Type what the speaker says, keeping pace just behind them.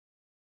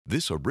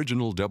This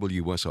original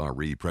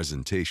WSRE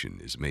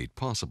presentation is made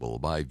possible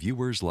by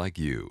viewers like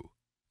you.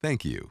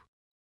 Thank you.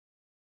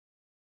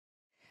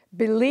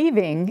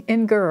 Believing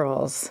in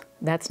girls.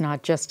 That's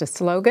not just a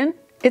slogan.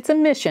 It's a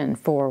mission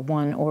for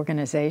one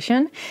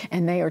organization,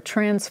 and they are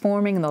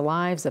transforming the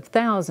lives of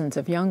thousands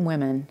of young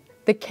women.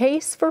 The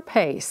Case for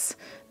PACE,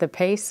 the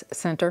PACE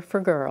Center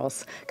for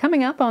Girls,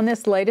 coming up on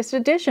this latest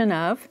edition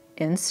of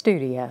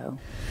inStudio.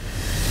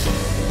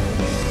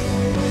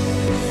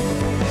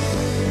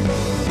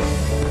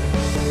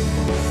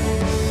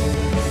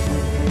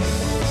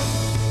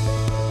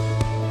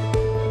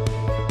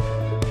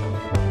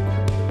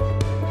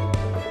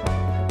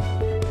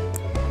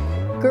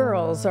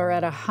 Girls are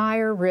at a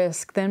higher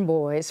risk than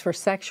boys for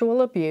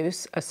sexual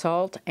abuse,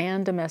 assault,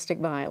 and domestic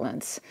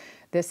violence.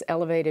 This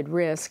elevated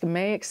risk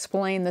may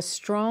explain the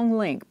strong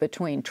link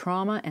between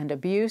trauma and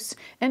abuse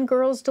and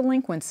girls'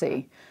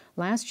 delinquency.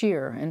 Last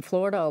year, in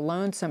Florida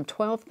alone, some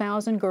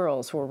 12,000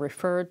 girls were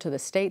referred to the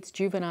state's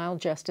juvenile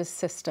justice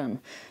system.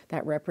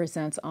 That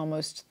represents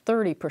almost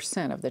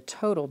 30% of the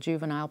total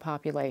juvenile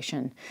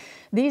population.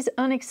 These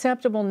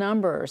unacceptable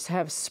numbers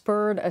have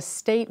spurred a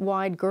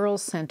statewide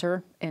girls'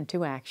 center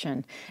into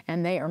action,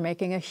 and they are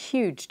making a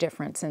huge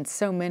difference in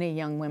so many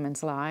young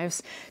women's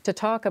lives. To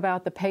talk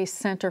about the PACE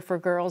Center for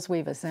Girls,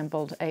 we've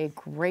assembled a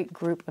great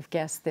group of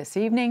guests this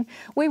evening.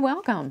 We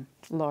welcome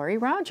Laurie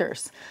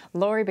Rodgers.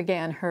 Laurie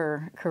began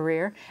her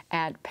career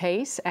at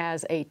PACE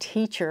as a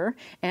teacher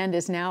and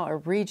is now a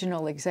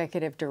regional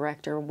executive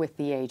director with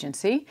the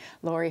agency.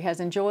 Laurie has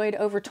enjoyed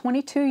over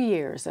 22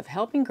 years of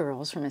helping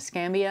girls from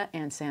Escambia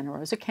and Santa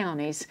Rosa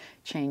counties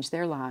change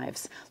their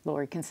lives.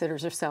 Laurie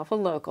considers herself a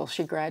local.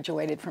 She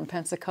graduated from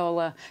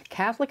Pensacola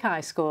Catholic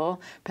High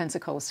School,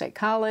 Pensacola State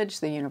College,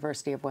 the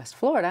University of West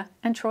Florida,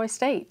 and Troy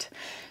State.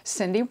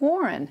 Cyndi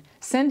Warren.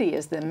 Cyndi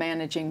is the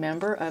managing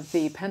member of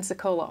the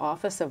Pensacola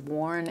office of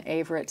Warren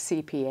Averett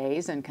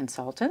CPAs and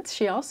Consultants.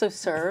 She also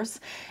serves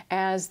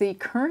as the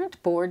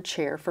current board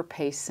chair for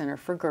PACE Center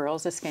for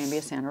Girls,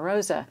 Escambia, Santa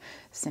Rosa.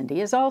 Cyndi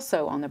is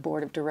also on the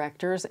board of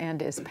directors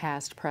and is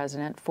past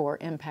president for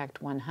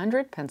Impact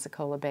 100,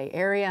 Pensacola Bay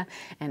Area.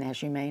 And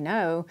as you may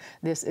know,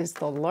 this is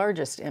the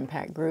largest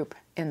impact group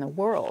in the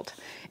world.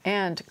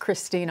 And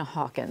Christina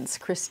Hawkins.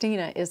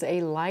 Christina is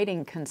a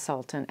lighting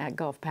consultant at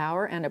Gulf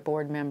Power and a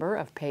board member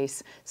of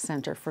PACE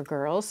Center for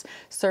Girls.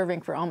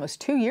 Serving for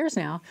almost 2 years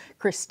now,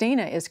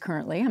 Christina is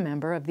currently a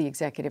member of the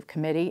executive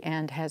committee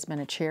and has been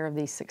a chair of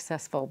the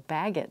successful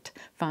Baggett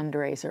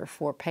fundraiser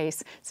for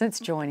PACE since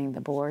joining the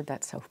board.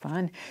 That's so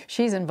fun.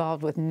 She's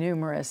involved with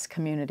numerous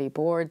community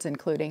boards,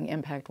 including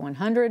Impact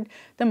 100,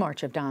 the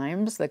March of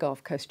Dimes, the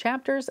Gulf Coast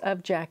chapters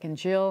of Jack and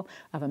Jill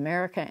of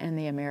America, and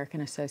the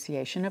American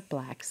Association of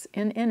Blacks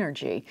in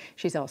Energy.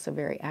 She's also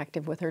very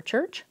active with her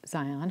church,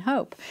 Zion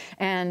Hope.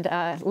 And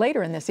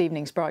later in this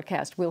evening's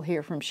broadcast, we'll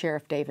hear from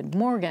Sheriff David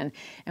Morgan,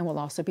 and we'll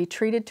also be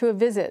treated to a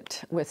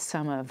visit with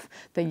some of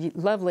the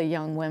lovely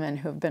young women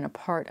who have been a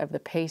part of the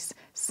PACE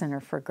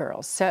Center for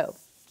Girls. So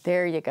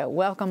there you go.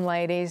 Welcome,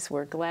 ladies.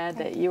 We're glad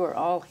that you are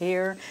all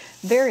here.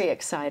 Very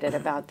excited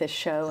about this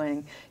show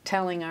and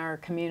telling our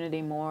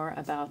community more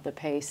about the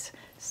PACE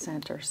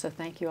Center. So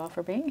thank you all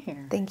for being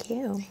here. Thank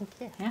you. Thank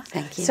you. Yeah.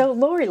 Thank you. So,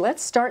 Laurie,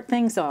 let's start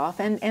things off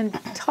and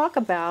talk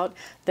about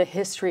the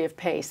history of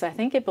PACE. I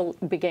think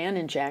it began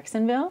in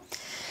Jacksonville.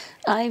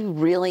 I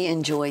really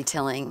enjoy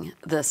telling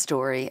the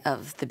story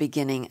of the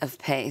beginning of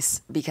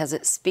PACE because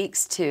it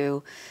speaks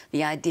to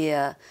the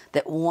idea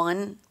that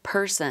one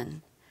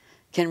person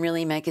can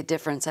really make a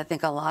difference. I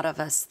think a lot of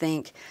us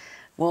think,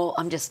 well,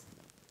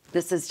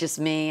 this is just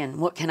me and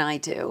what can I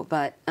do?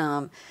 But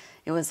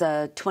it was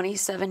a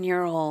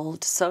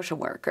 27-year-old social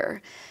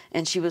worker,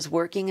 and she was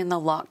working in the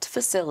locked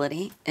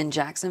facility in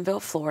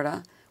Jacksonville,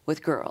 Florida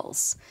with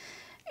girls.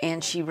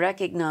 And she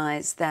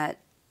recognized that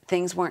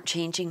things weren't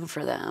changing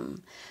for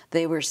them.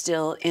 They were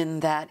still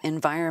in that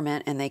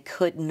environment and they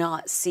could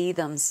not see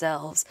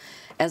themselves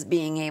as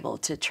being able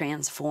to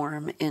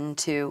transform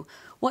into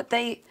what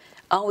they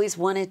always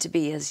wanted to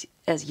be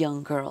as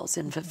young girls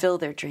and fulfill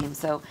their dreams.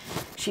 So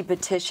she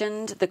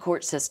petitioned the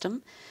court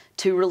system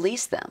to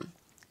release them.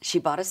 She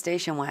bought a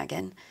station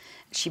wagon.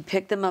 She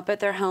picked them up at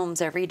their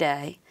homes every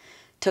day,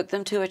 took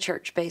them to a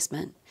church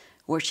basement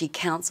where she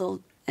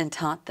counseled and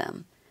taught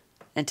them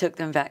and took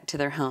them back to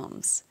their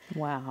homes.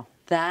 Wow.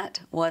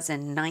 That was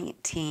in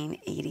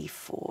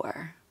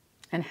 1984.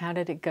 And how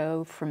did it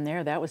go from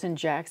there? That was in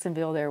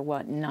Jacksonville. There are,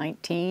 what,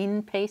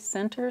 19 PACE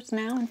centers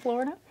now in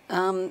Florida?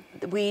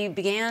 We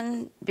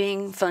began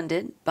being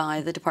funded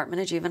by the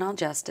Department of Juvenile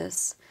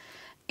Justice,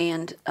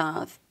 and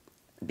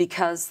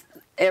because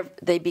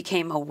they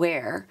became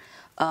aware,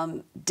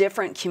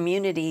 different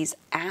communities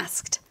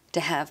asked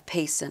to have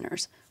PACE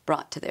centers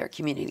brought to their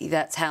community.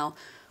 That's how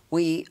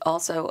we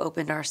also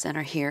opened our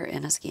center here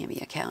in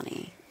Escambia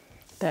County.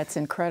 That's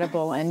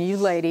incredible. And you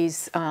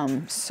ladies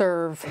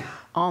serve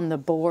on the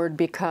board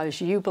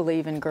because you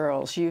believe in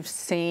girls. You've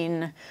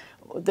seen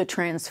the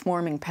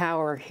transforming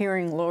power,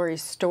 hearing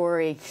Laurie's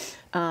story,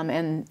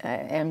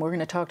 and we're going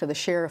to talk to the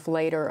sheriff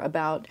later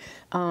about,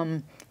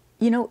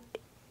 you know,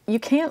 you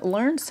can't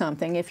learn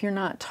something if you're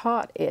not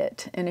taught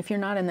it, and if you're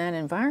not in that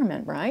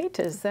environment, right?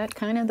 Is that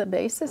kind of the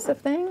basis of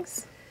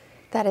things?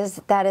 That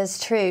is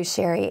true,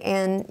 Sherri.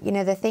 And you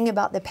know, the thing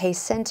about the PACE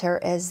Center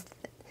is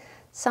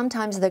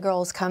sometimes the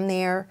girls come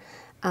there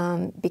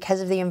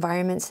because of the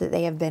environments that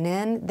they have been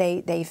in.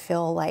 They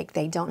feel like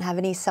they don't have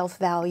any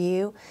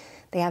self-value.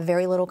 They have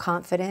very little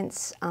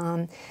confidence.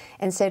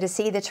 And so to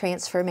see the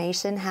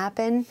transformation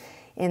happen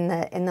in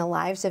the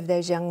lives of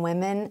those young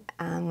women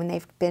when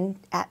they've been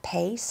at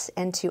PACE,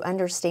 and to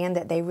understand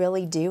that they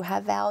really do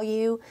have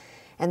value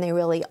and they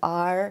really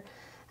are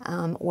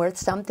worth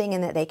something,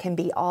 and that they can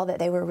be all that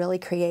they were really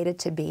created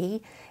to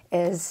be,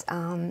 is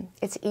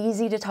it's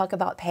easy to talk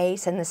about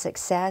PACE and the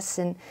success,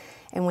 and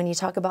when you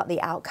talk about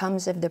the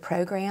outcomes of the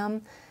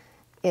program,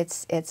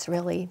 it's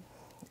really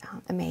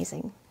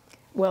amazing.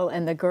 Well,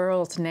 and the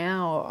girls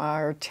now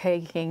are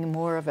taking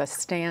more of a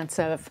stance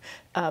of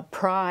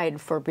pride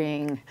for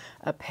being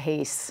a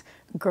PACE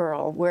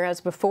girl,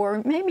 whereas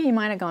before maybe you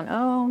might have gone,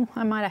 oh,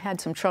 I might have had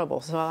some trouble,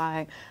 so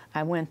I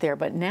went there.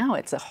 But now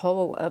it's a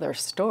whole other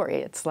story.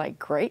 It's like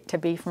great to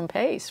be from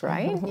PACE,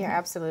 right? Yeah,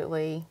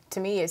 absolutely. To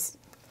me, it's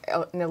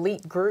an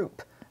elite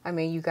group. I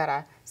mean, you got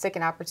a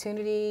second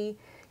opportunity.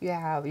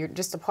 You're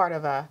just a part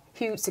of a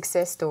huge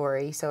success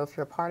story. So if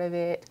you're a part of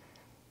it,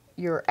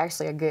 you're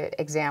actually a good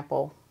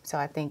example. So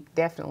I think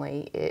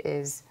definitely it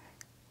is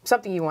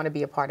something you want to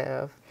be a part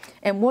of.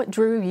 And what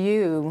drew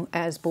you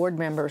as board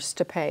members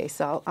to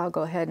PACE? I'll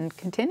go ahead and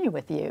continue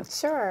with you.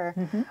 Sure.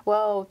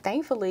 Well,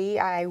 thankfully,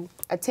 I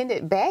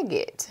attended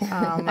Bagot.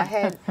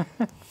 I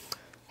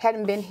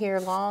hadn't been here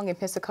long in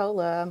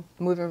Pensacola,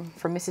 moving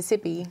from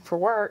Mississippi for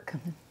work,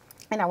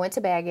 and I went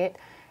to Bagot.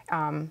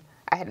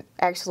 I had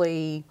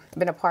actually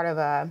been a part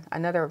of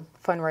another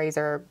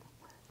fundraiser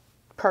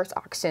purse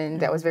auction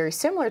that was very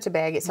similar to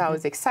Bagot, so I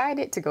was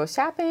excited to go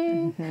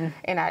shopping,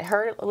 and I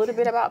heard a little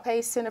bit about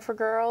PACE Center for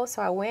Girls,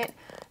 so I went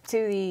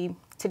to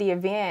the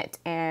event,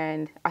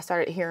 and I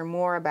started hearing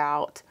more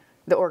about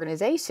the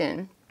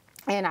organization,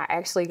 and I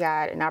actually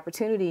got an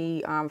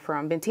opportunity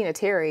from Bentina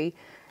Terry,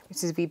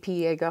 which is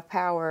VP at Gulf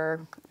Power,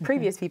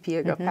 previous VP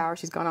at Gulf Power.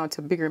 She's gone on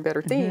to bigger and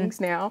better things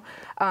now.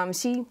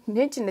 She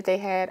mentioned that they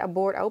had a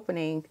board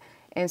opening,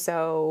 and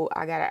so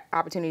I got an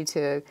opportunity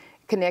to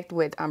connect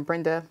with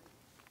Brenda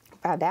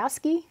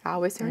Baldowski, I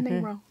always say her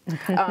name wrong,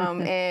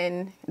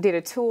 and did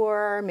a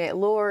tour, met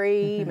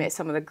Laurie, met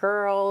some of the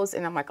girls,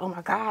 and I'm like, oh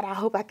my God, I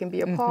hope I can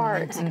be a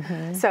part.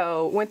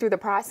 So went through the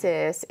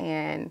process,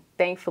 and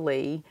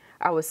thankfully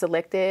I was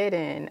selected,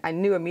 and I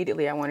knew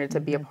immediately I wanted to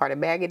be a part of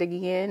Bagot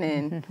again,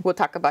 and we'll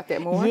talk about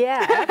that more.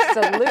 Yeah,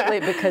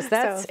 absolutely, because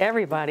that's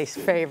everybody's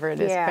favorite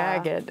is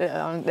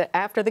Bagot.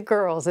 After the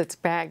girls, it's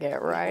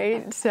Bagot,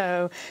 right?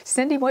 So,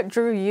 Cyndi, what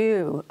drew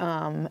you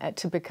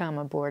to become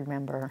a board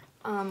member?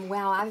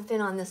 Well, I've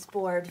been on this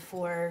board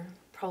for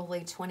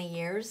probably 20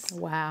 years.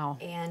 Wow.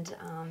 And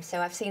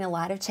so I've seen a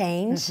lot of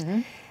change.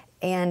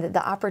 And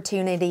the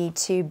opportunity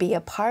to be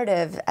a part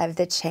of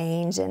the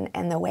change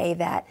and the way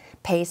that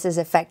PACE is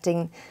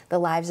affecting the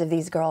lives of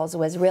these girls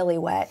was really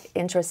what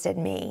interested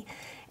me.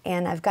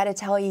 And I've got to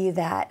tell you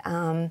that,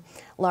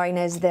 Laurie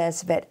knows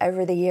this, but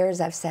over the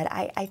years I've said,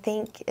 I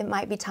think it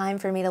might be time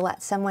for me to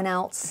let someone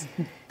else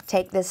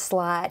take this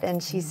slot.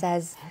 And she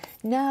says,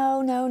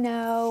 no, no,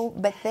 no.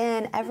 But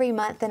then every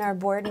month in our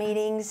board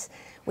meetings,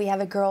 we have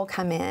a girl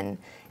come in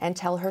and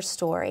tell her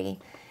story.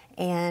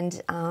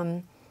 And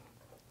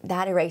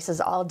that erases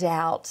all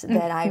doubt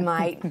that I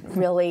might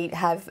really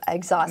have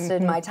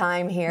exhausted my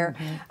time here.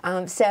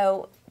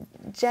 So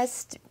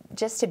just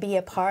to be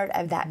a part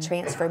of that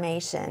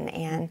transformation.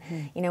 And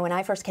you know, when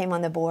I first came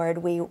on the board,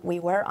 we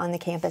were on the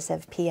campus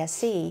of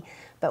PSC,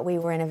 but we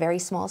were in a very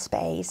small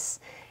space,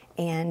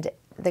 and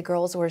the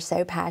girls were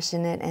so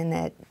passionate,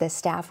 and the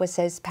staff was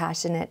so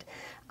passionate.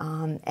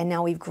 And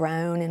now we've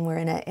grown, and we're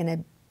in a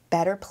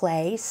better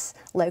place,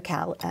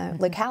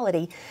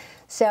 locality.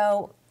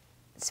 So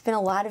it's been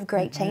a lot of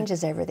great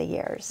changes over the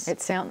years.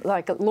 It sounds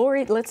like,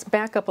 Laurie, let's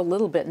back up a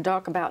little bit and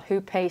talk about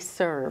who PACE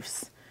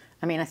serves.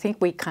 I mean, I think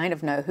we kind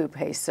of know who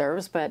PACE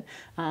serves, but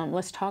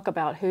let's talk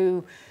about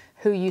who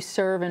you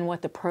serve and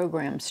what the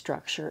program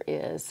structure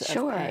is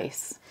of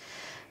PACE.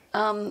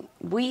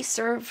 We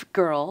serve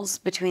girls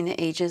between the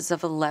ages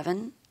of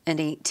 11 and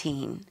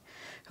 18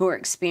 who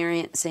are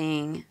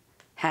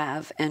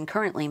have and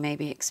currently may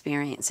be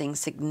experiencing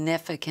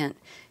significant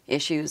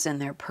issues in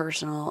their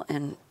personal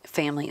and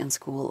family and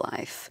school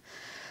life.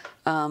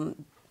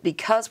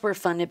 Because we're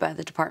funded by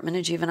the Department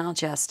of Juvenile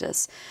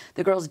Justice,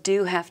 the girls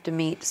do have to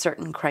meet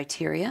certain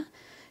criteria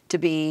to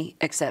be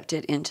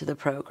accepted into the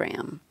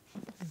program.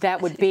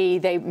 That would be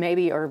they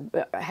maybe are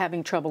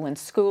having trouble in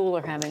school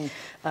or having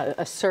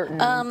a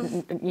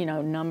certain, you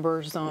know,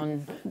 numbers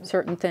on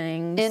certain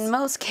things. In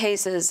most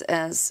cases,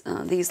 as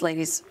these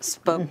ladies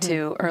spoke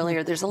to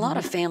earlier, there's a lot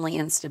of family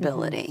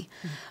instability.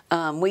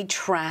 We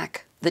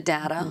track the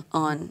data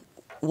on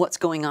what's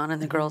going on in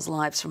the girls'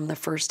 lives from the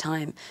first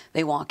time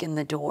they walk in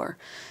the door.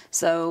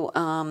 So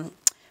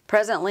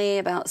presently,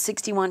 about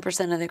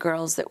 61% of the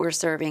girls that we're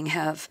serving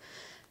have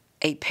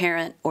a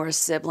parent or a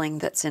sibling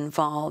that's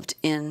involved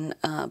in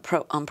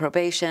on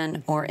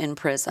probation or in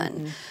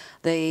prison.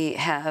 They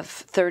have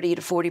 30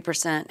 to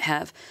 40%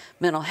 have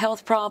mental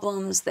health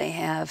problems. They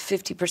have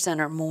 50%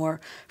 or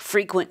more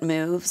frequent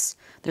moves.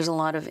 There's a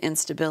lot of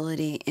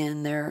instability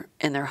in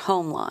their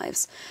home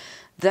lives.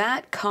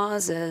 That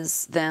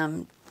causes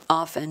them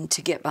often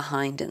to get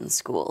behind in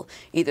school,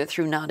 either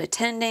through not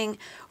attending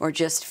or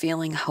just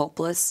feeling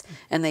hopeless,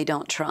 and they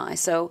don't try.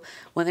 So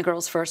when the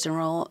girls first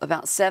enroll,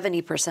 about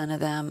 70% of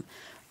them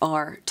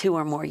are 2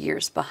 or more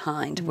years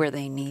behind where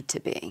they need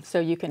to be. So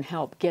you can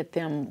help get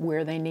them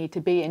where they need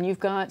to be. And you've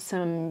got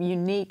some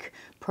unique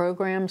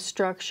program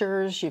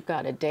structures. You've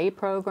got a day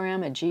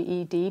program, a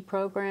GED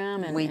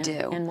program. And, we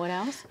do. And what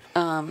else?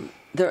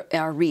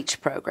 Our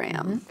REACH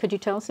program. Could you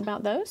tell us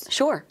about those?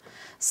 Sure.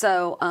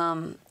 So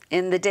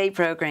in the day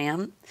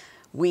program,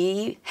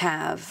 we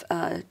have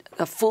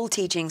a full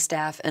teaching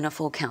staff and a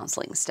full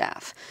counseling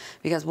staff,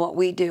 because what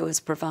we do is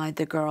provide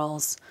the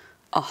girls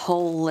a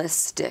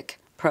holistic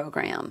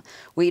program.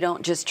 We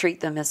don't just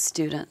treat them as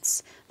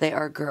students. They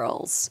are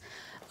girls.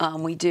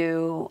 We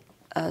do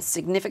a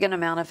significant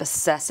amount of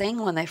assessing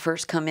when they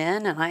first come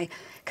in, and I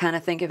kind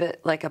of think of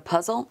it like a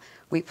puzzle.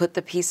 We put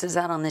the pieces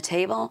out on the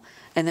table,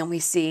 and then we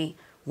see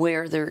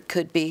where there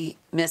could be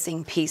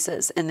missing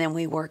pieces, and then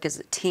we work as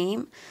a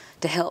team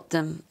to help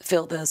them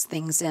fill those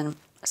things in.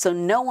 So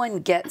no one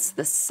gets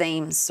the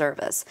same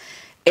service.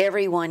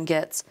 Everyone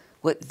gets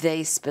what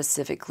they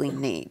specifically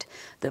need.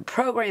 The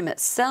program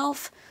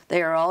itself,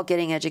 they are all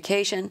getting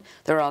education,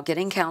 they're all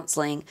getting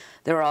counseling,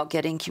 they're all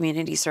getting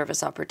community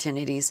service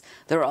opportunities,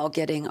 they're all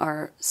getting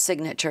our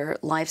signature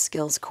life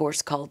skills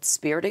course called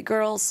Spirited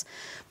Girls,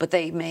 but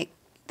they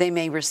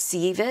may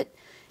receive it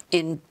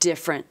in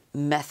different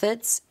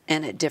methods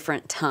and at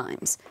different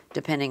times,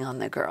 depending on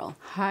the girl.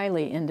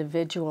 Highly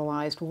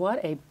individualized.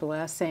 What a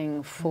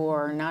blessing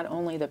for not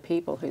only the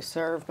people who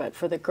serve, but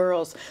for the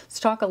girls.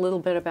 Let's talk a little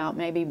bit about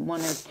maybe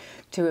 1 or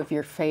 2 of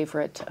your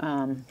favorite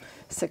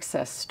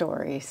success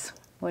stories.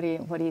 What do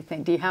you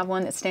think? Do you have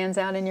one that stands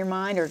out in your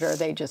mind, or are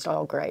they just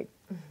all great?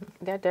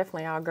 They're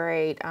definitely all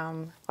great.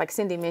 Like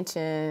Cyndi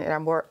mentioned,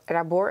 at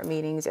our board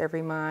meetings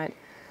every month,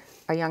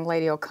 a young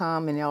lady will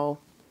come and they'll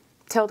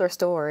tell their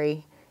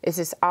story. It's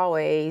just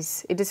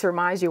always, it just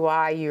reminds you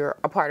why you're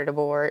a part of the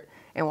board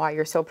and why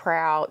you're so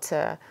proud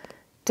to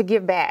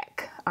give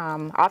back.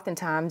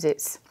 Oftentimes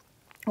it's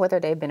whether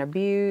they've been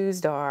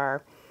abused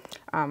or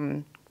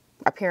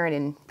a parent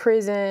in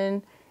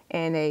prison,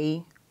 and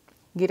they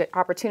get an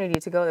opportunity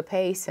to go to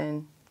PACE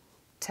and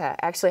to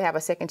actually have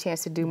a second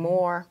chance to do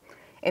more,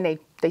 and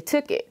they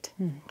took it.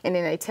 And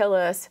then they tell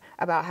us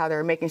about how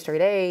they're making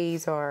straight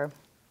A's or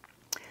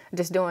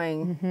just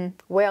doing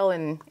well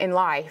in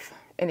life.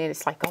 And then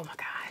it's like, oh my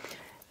God.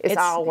 It's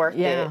all worth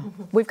it.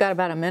 We've got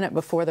about a minute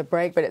before the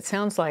break, but it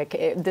sounds like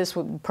this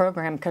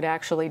program could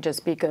actually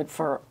just be good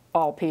for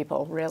all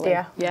people, really.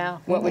 Yeah.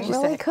 What would you say?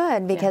 It really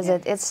could, because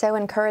it's so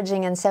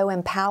encouraging and so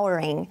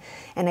empowering.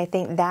 And I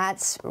think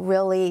that's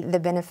really the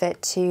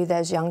benefit to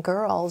those young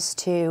girls,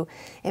 to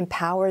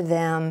empower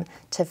them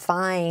to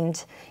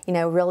find,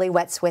 really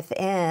what's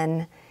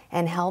within,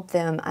 and help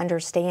them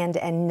understand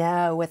and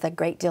know with a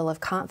great deal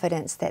of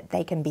confidence that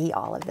they can be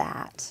all of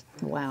that.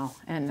 Wow,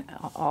 and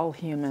all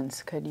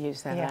humans could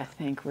use that, I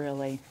think,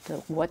 really.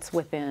 What's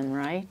within,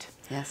 right?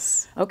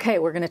 Yes. Okay,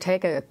 we're going to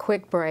take a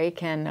quick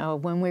break,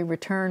 and when we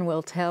return,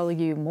 we'll tell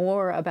you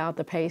more about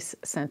the PACE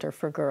Center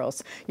for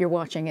Girls. You're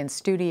watching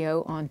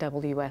inStudio on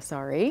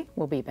WSRE.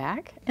 We'll be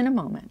back in a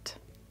moment.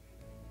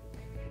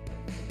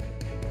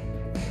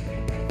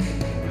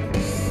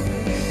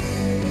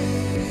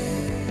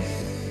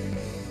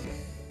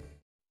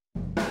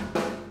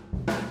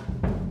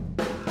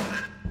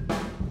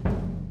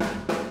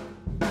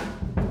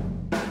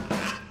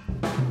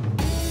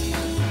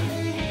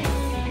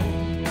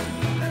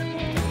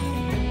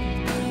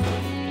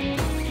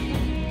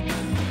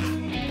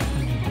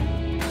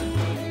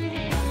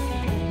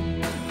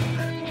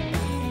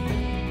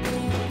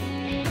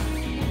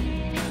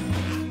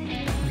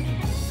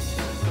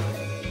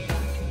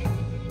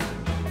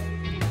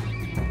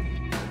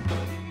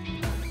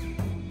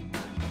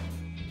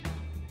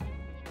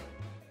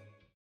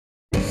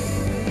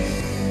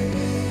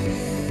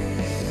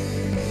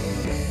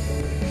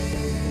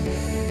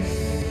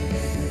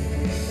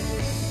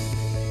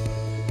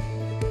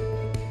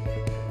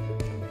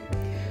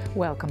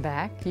 Welcome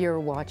back. You're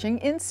watching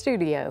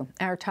inStudio.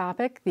 Our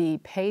topic, the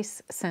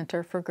PACE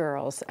Center for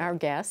Girls. Our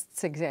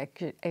guests,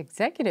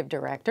 Executive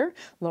Director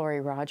Laurie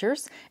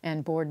Rodgers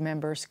and board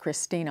members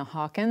Christina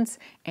Hawkins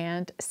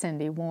and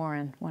Cyndi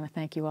Warren. I want to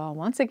thank you all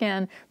once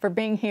again for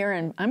being here,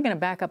 and I'm going to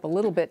back up a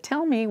little bit.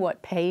 Tell me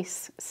what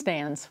PACE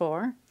stands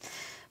for.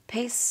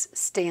 PACE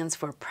stands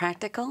for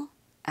Practical,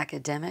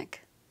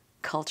 Academic,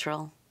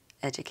 Cultural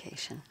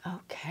Education.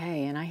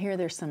 Okay, and I hear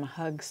there's some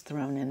hugs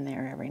thrown in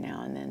there every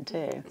now and then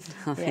too.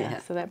 Yeah.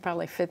 So that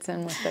probably fits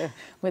in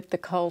with the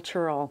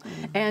cultural.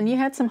 And you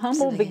had some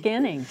humble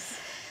beginnings.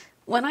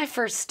 When I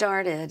first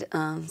started,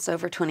 so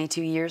over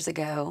 22 years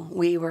ago,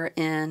 we were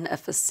in a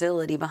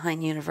facility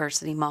behind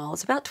University Mall.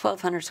 It's about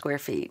 1,200 square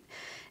feet.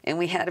 And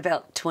we had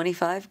about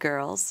 25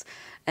 girls,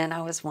 and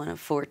I was one of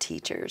 4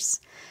 teachers.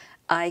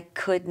 I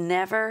could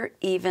never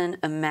even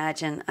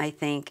imagine, I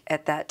think,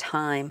 at that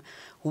time,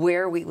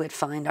 where we would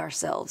find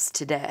ourselves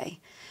today.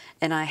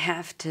 And I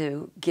have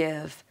to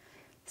give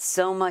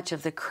so much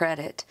of the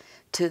credit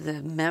to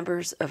the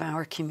members of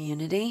our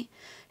community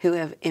who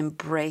have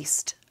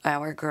embraced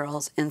our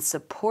girls and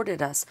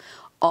supported us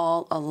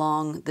all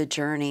along the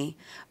journey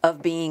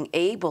of being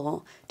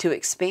able to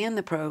expand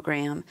the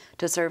program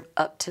to serve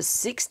up to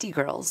 60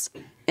 girls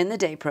in the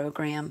day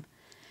program,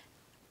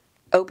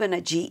 open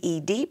a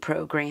GED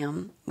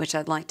program, which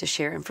I'd like to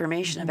share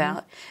information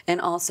about,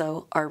 and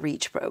also our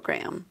REACH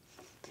program.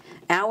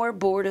 Our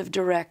board of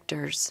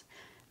directors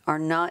are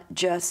not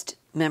just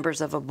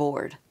members of a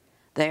board.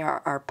 They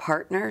are our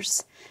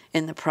partners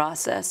in the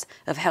process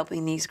of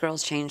helping these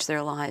girls change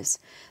their lives.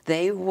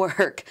 They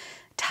work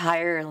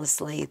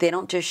tirelessly. They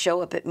don't just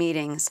show up at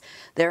meetings.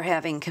 They're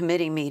having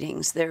committee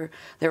meetings. They're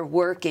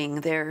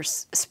working. They're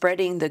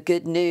spreading the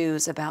good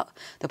news about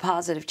the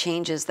positive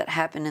changes that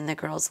happen in the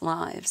girls'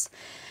 lives.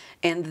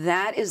 And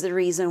that is the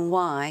reason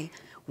why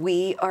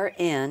we are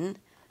in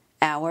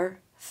our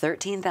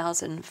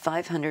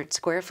 13,500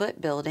 square foot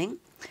building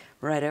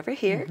right over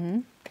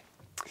here.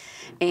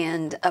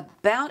 And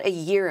about a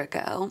year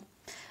ago,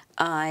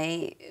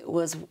 I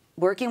was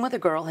working with a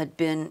girl who had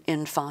been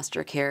in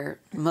foster care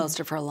most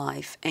of her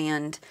life.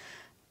 And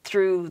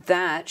through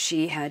that,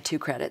 she had 2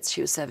 credits.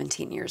 She was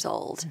 17 years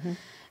old.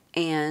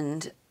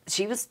 And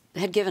she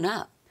had given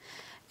up.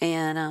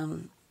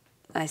 And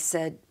I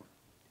said,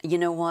 you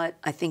know what?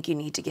 I think you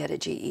need to get a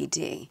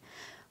GED.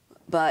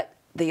 But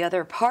the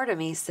other part of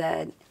me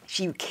said,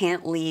 you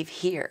can't leave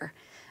here.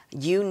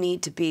 You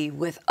need to be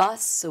with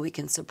us so we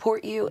can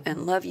support you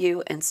and love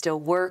you and still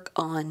work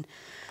on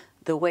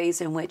the ways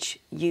in which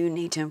you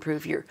need to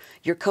improve your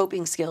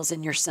coping skills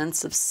and your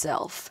sense of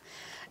self.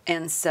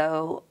 And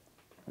so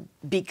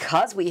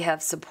because we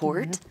have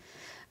support,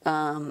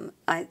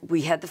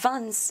 we had the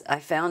funds. I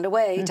found a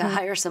way to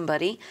hire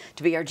somebody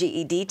to be our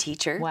GED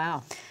teacher.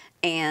 Wow.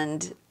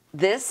 And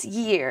this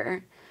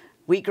year,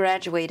 we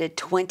graduated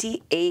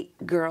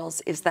 28 girls.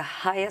 It was the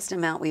highest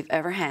amount we've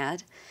ever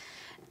had.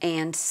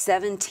 And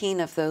 17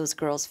 of those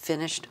girls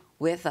finished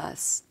with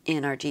us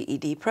in our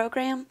GED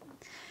program.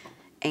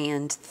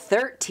 And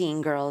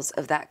 13 girls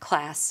of that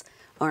class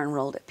are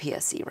enrolled at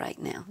PSC right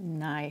now.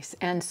 Nice.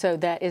 And so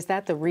is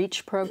that the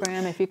REACH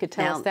program? If you could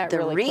tell us that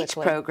really quickly. The REACH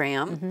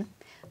program,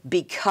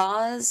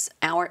 because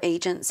our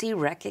agency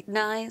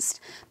recognized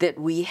that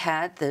we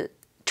had the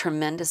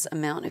tremendous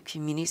amount of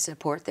community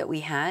support that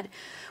we had,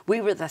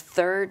 we were the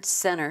 3rd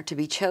center to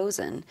be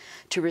chosen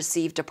to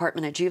receive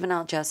Department of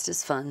Juvenile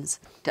Justice funds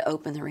to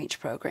open the REACH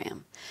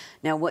program.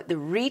 Now, what the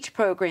REACH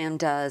program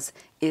does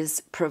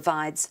is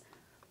provides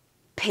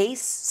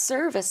PACE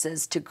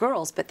services to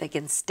girls, but they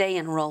can stay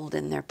enrolled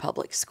in their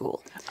public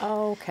school.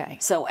 Okay.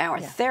 So our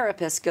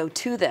therapists go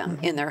to them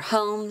in their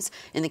homes,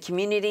 in the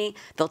community.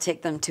 They'll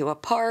take them to a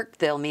park.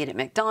 They'll meet at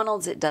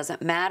McDonald's. It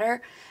doesn't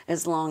matter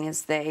as long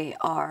as they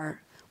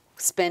are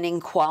spending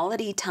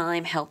quality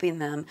time helping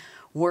them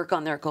work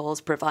on their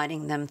goals,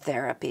 providing them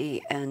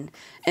therapy, and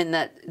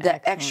that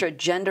extra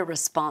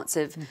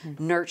gender-responsive,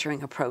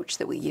 nurturing approach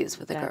that we use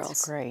with the girls.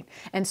 That's great.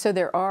 And so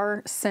there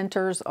are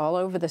centers all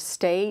over the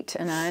state,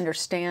 and I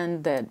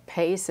understand that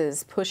PACE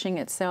is pushing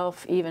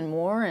itself even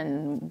more.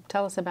 And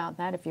tell us about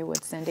that, if you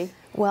would, Cyndi.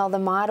 Well, the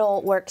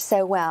model works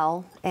so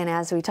well, and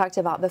as we talked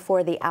about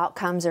before, the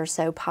outcomes are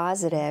so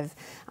positive.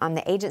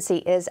 The agency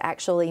is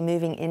actually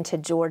moving into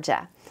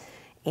Georgia.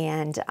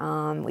 And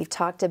we've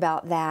talked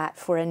about that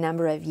for a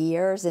number of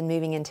years and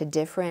moving into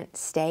different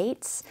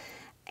states.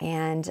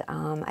 And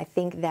I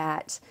think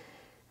that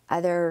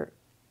other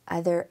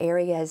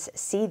areas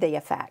see the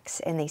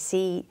effects and they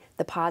see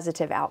the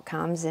positive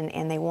outcomes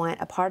and they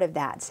want a part of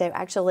that. So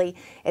actually,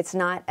 it's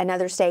not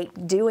another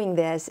state doing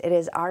this. It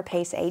is our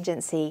PACE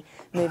agency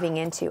moving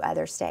into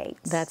other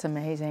states. That's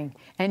amazing.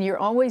 And you're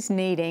always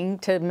needing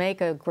to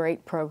make a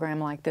great program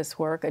like this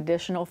work,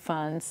 additional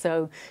funds.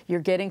 So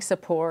you're getting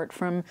support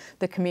from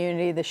the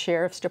community, the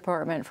Sheriff's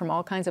Department, from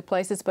all kinds of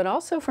places, but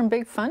also from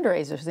big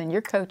fundraisers. And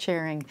you're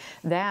co-chairing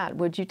that.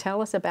 Would you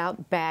tell us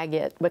about Bag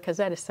It? Because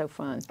that is so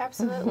fun.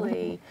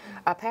 Absolutely.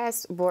 A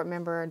past board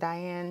member,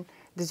 Diane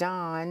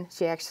DeJohn,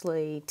 she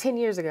actually, 10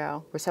 years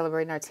ago, we're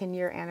celebrating our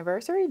 10-year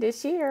anniversary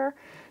this year.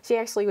 She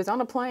actually was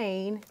on a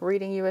plane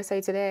reading USA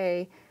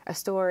Today, a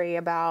story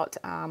about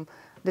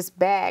this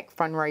bag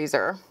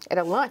fundraiser at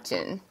a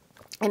luncheon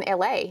in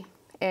LA.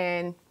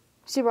 And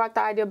she brought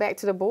the idea back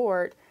to the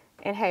board,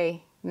 and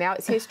hey, now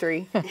it's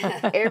history.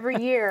 Every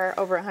year,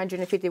 over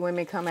 150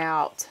 women come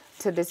out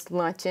to this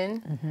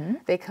luncheon.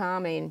 They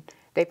come and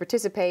they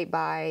participate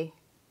by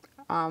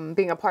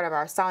being a part of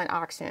our silent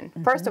auction.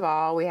 First of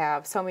all, we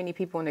have so many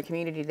people in the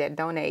community that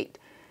donate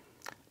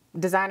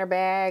designer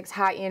bags,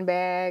 high-end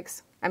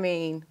bags, I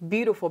mean,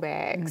 beautiful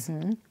bags.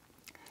 And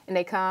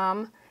they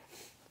come,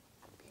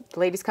 the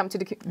ladies come to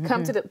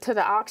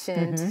the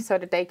auction so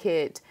that they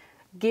could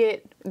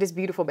get this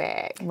beautiful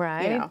bag.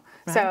 Right. You know.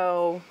 Right.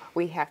 So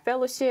we have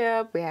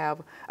fellowship, we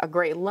have a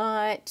great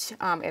lunch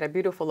at a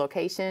beautiful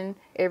location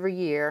every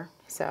year.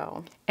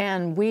 So.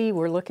 And we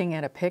were looking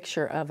at a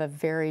picture of a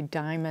very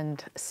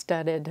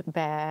diamond-studded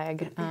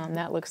bag.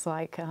 That looks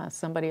like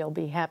somebody will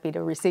be happy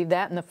to receive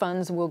that, and the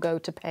funds will go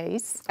to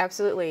PACE.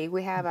 Absolutely.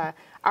 We have a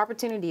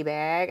opportunity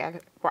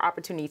bag for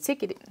opportunity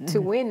ticket to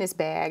win this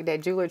bag.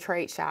 That Jeweler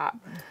Trade Shop,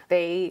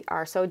 they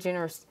are so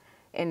generous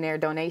in their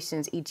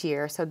donations each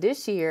year. So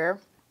this year,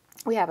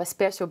 we have a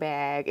special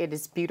bag. It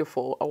is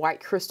beautiful, a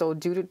white crystal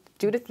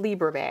Judith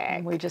Lieber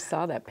bag. We just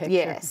saw that picture.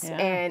 Yes, Yeah.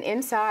 and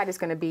inside is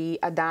going to be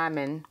a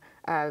diamond,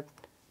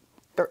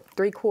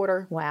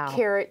 3/4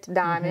 carat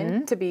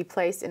diamond to be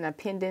placed in a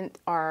pendant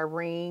or a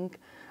ring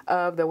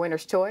of the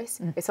winner's choice.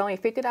 It's only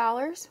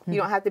 $50. You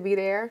don't have to be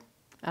there.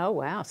 Oh,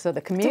 wow. So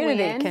the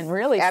community can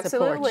really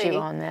support you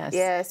on this.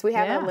 Yes, we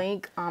have a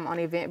link on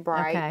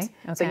Eventbrite. Okay.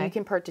 So you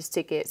can purchase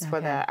tickets for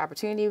the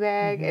opportunity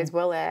bag as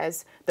well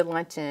as the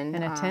luncheon.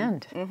 And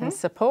attend and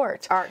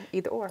support. Or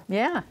either or.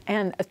 Yeah,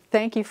 and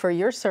thank you for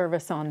your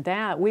service on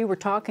that. We were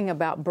talking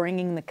about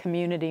bringing the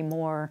community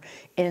more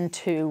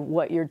into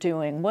what you're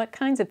doing. What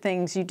kinds of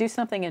things? You do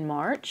something in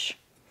March?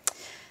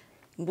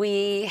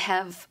 We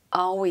have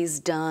always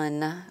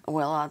done,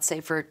 well, I'd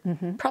say for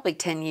probably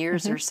 10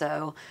 years or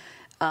so,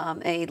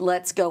 a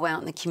let's go out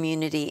in the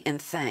community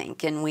and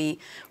thank. And we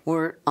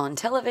were on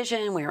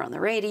television, we were on the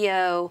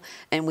radio,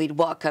 and we'd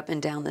walk up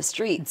and down the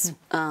streets.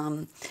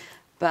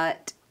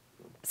 But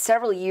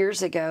several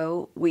years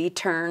ago, we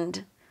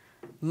turned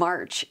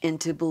March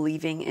into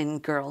Believing in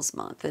Girls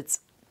Month.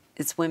 It's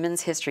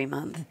Women's History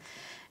Month.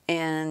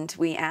 And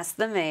we asked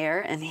the mayor,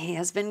 and he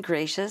has been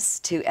gracious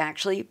to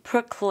actually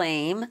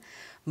proclaim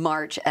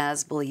March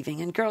as Believing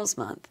in Girls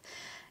Month.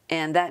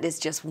 And that is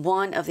just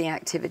one of the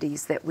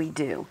activities that we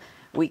do.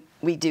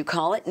 We do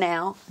call it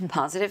now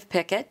Positive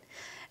Picket,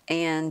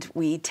 and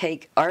we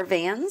take our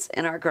vans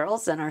and our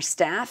girls and our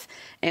staff,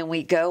 and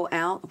we go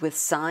out with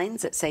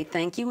signs that say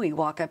thank you. We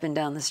walk up and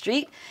down the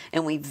street,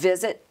 and we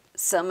visit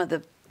some of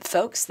the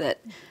folks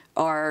that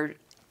are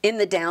in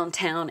the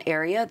downtown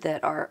area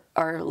that are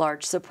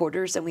large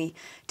supporters, and we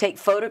take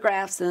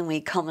photographs, and then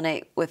we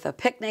culminate with a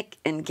picnic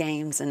and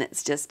games, and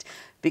it's just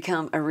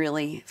become a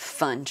really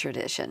fun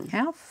tradition.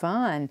 How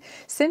fun.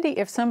 Cyndi,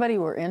 if somebody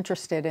were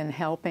interested in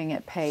helping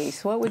at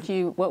PACE, what would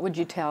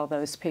you tell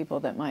those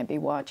people that might be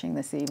watching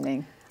this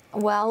evening?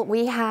 Well,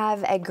 we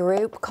have a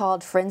group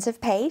called Friends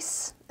of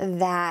PACE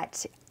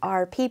that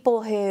are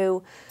people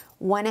who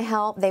want to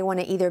help. They want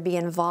to either be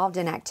involved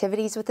in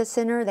activities with the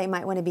center. They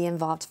might want to be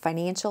involved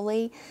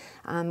financially.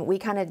 We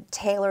kind of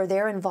tailor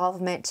their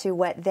involvement to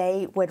what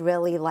they would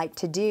really like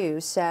to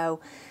do. So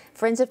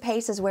Friends of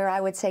PACE is where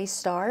I would say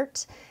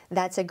start.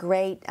 That's a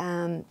great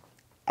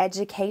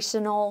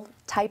educational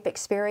type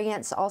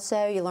experience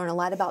also. You learn a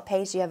lot about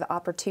PACE. You have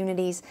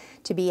opportunities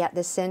to be at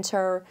the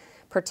center,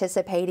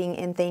 participating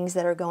in things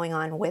that are going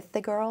on with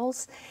the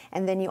girls.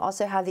 And then you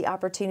also have the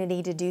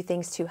opportunity to do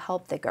things to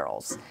help the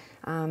girls.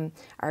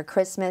 Our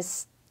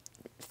Christmas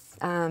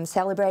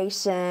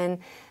celebration,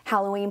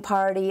 Halloween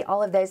party,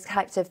 all of those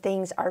types of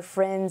things, our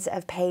Friends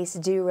of PACE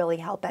do really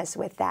help us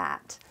with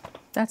that.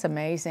 That's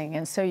amazing.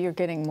 And so you're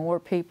getting more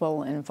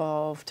people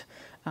involved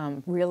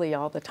really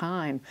all the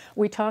time.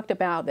 We talked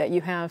about that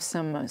you have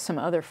some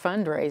other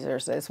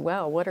fundraisers as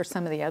well. What are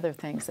some of the other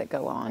things that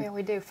go on? Yeah,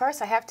 we do.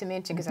 First, I have to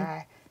mention, because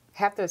I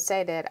have to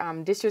say that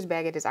this year's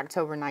bag is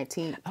October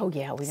 19th. Oh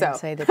yeah, we didn't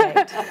say the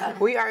date.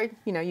 We are,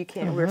 you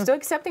can, we're still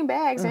accepting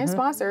bags and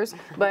sponsors,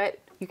 but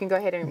you can go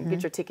ahead and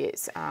get your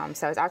tickets.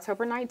 So it's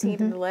October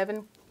 19th at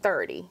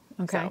 11:30.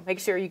 Okay. So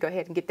make sure you go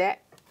ahead and get that.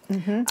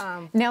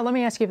 Now let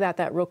me ask you about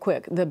that real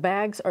quick. The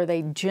bags, are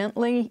they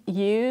gently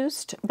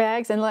used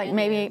bags and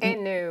maybe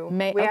and new?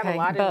 We have a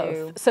lot of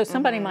new. So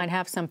somebody might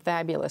have some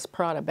fabulous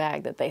Prada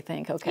bag that they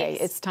think, okay,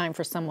 Yes. it's time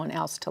for someone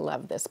else to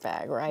love this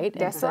bag, right?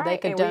 That's and so right. they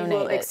could and donate we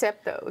will it.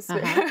 accept those.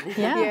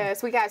 Yeah.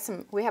 Yes,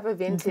 we have a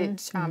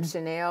vintage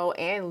Chanel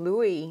and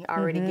Louis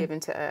already given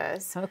to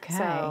us. Okay.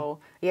 So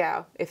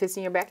yeah, if it's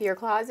in your back of your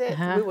closet,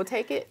 we will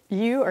take it.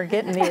 You are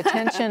getting the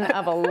attention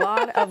of a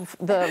lot of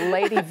the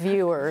lady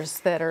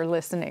viewers that are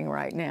listening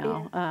right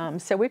now.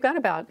 So we've got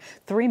about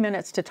 3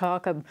 minutes to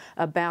talk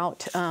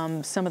about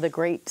some of the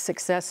great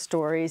success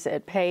stories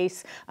at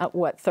PACE.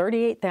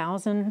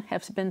 38,000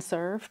 have been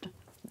served?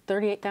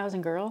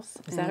 38,000 girls?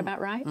 Is that about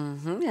right?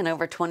 And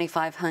over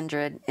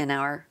 2,500 in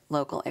our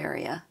local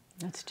area.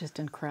 That's just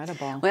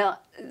incredible. Well,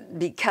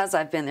 because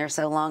I've been there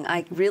so long,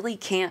 I really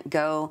can't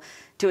go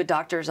to a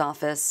doctor's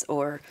office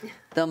or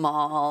the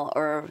mall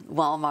or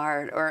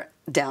Walmart or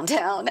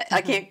downtown.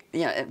 I can't,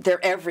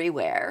 they're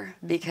everywhere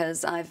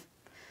because I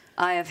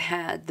have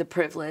had the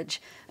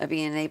privilege of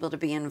being able to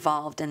be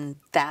involved in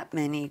that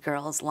many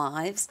girls'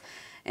 lives.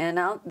 And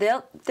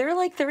they're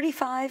like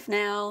 35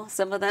 now,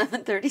 some of them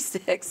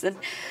 36, and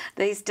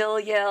they still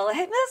yell,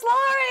 "Hey, Miss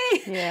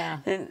Laurie!" Yeah.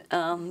 And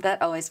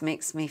that always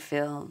makes me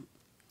feel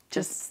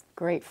just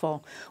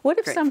Grateful. What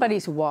if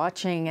somebody's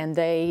watching and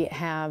they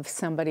have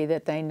somebody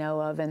that they know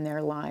of in their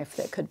life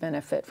that could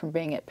benefit from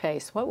being at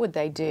PACE? What would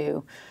they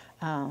do?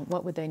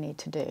 What would they need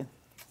to do?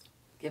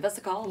 Give us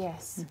a call.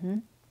 Yes.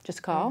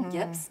 Just call?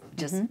 Yes,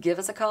 just give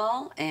us a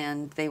call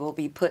and they will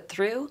be put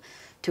through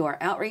to our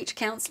outreach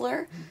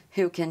counselor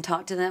who can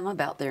talk to them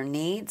about their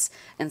needs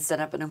and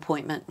set up an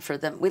appointment for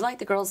them. We like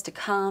the girls to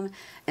come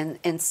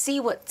and see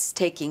what's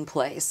taking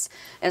place.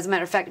 As a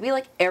matter of fact, we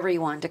like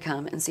everyone to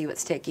come and see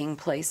what's taking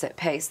place at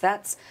PACE.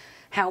 That's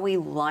how we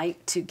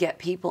like to get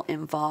people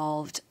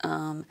involved.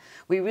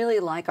 We really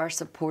like our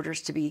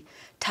supporters to be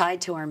tied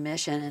to our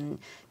mission and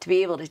to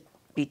be able to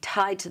be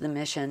tied to the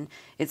mission.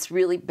 It's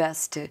really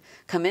best to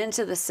come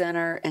into the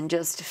center and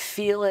just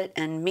feel it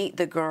and meet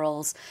the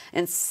girls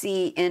and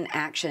see in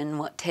action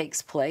what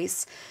takes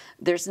place.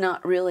 There's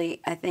not really,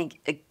 I think,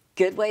 a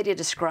good way to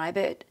describe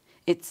it.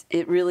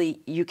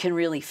 You can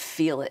really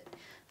feel it.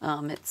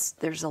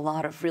 There's a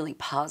lot of really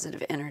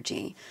positive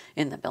energy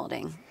in the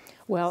building.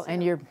 Well,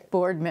 and your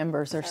board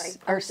members are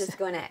I was just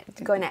going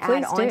to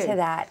add on to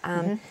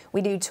that.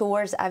 We do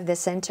tours of the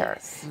center.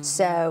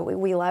 So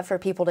we love for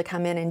people to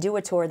come in and do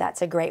a tour.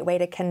 That's a great way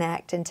to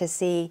connect and to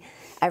see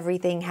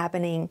everything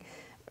happening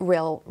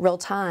real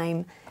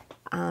time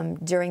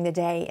during the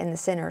day in the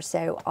center.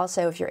 So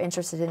also, if you're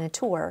interested in a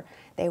tour,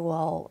 they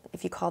will,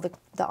 if you call the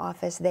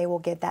office, they will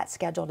get that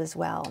scheduled as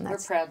well. And We're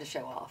proud to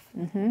show off.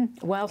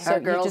 Well, so our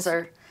girls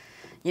are,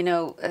 you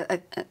know,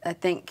 I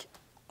think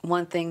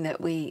one thing that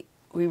we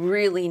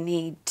really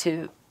need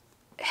to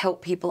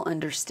help people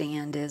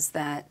understand is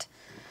that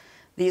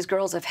these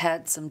girls have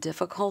had some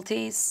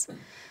difficulties,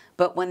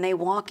 but when they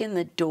walk in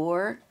the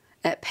door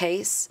at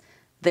PACE,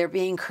 they're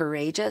being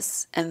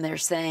courageous and they're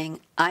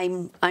saying,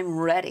 I'm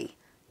ready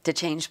to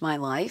change my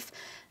life.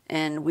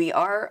 And we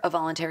are a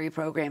voluntary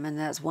program, and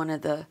that's one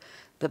of the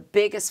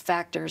biggest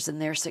factors in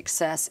their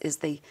success is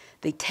they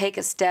take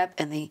a step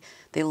and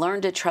they learn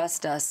to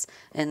trust us,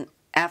 and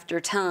after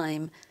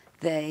time,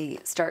 they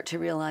start to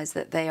realize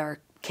that they are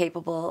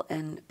capable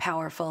and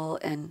powerful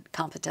and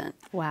competent.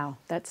 Wow,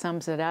 that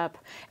sums it up.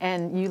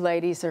 And you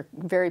ladies are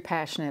very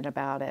passionate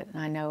about it.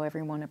 I know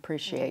everyone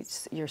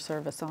appreciates your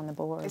service on the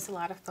board. It's a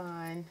lot of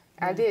fun.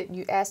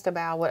 You asked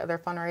about what other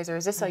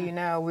fundraisers. Just so you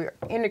know, we're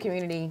in the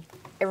community.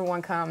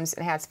 Everyone comes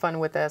and has fun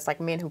with us,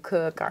 like Men Who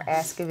Cook, our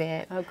Ask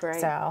event. Oh,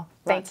 great. So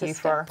thank you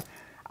for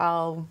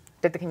all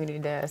that the community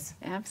does.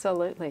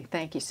 Absolutely.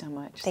 Thank you so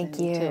much. Thank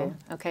Cyndi, you. too.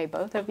 Okay,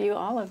 both of you,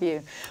 all of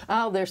you.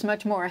 Oh, there's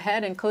much more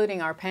ahead,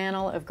 including our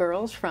panel of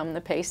girls from the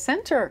PACE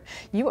Center.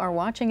 You are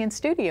watching in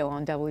studio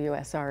on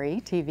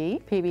WSRE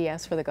TV,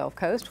 PBS for the Gulf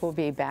Coast. We'll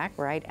be back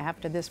right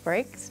after this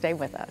break. Stay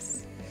with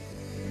us.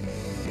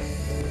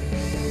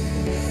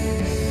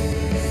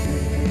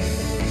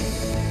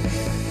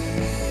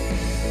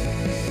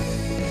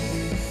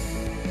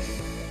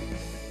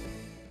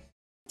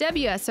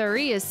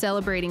 WSRE is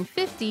celebrating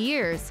 50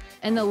 years,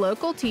 and the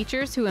local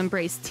teachers who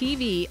embraced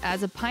TV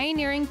as a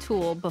pioneering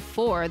tool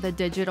before the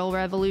digital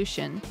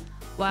revolution.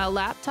 While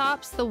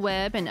laptops, the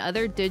web, and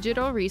other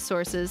digital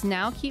resources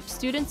now keep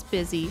students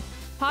busy,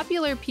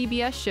 popular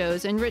PBS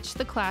shows enriched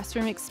the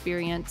classroom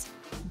experience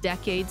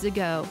decades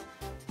ago.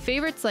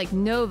 Favorites like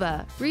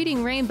Nova,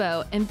 Reading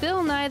Rainbow, and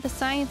Bill Nye the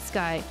Science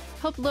Guy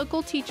helped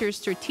local teachers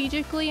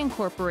strategically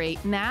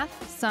incorporate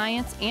math,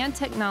 science, and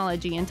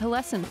technology into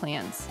lesson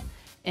plans.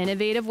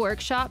 Innovative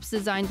workshops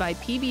designed by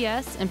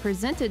PBS and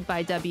presented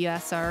by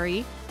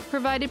WSRE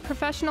provided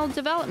professional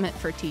development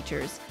for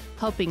teachers,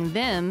 helping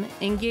them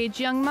engage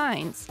young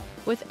minds.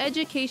 With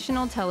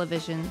educational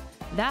television,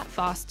 that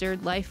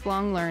fostered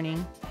lifelong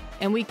learning.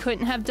 And we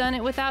couldn't have done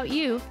it without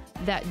you,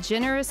 that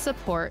generous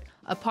support,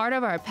 a part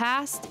of our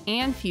past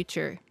and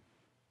future.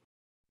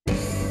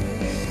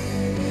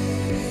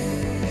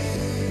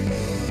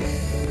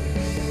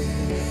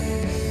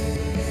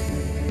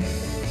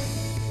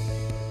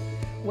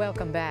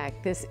 Welcome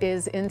back. This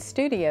is In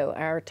Studio,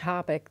 our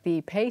topic,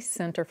 the PACE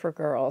Center for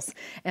Girls.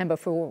 And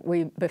before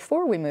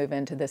we move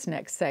into this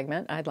next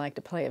segment, I'd like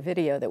to play a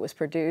video that was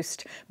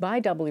produced by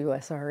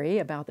WSRE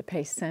about the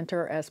PACE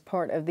Center as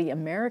part of the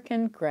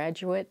American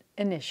Graduate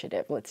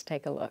Initiative. Let's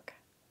take a look.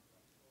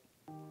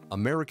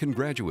 American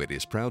Graduate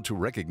is proud to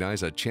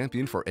recognize a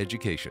champion for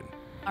education.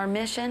 Our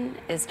mission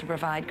is to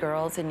provide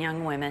girls and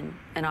young women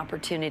an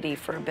opportunity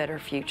for a better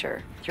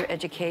future through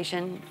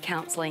education,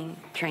 counseling,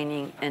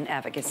 training, and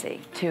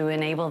advocacy to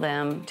enable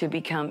them to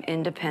become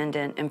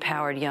independent,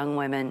 empowered young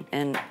women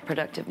and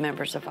productive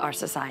members of our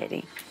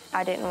society.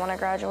 I didn't want to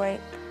graduate.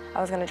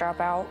 I was going to drop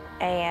out,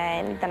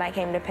 and then I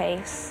came to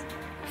PACE.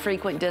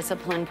 Frequent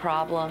discipline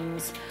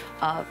problems,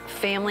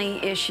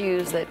 family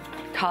issues that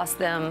caused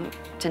them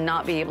to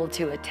not be able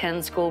to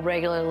attend school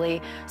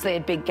regularly, so they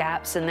had big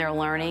gaps in their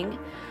learning.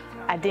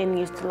 I didn't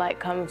used to like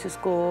coming to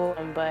school,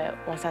 but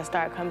once I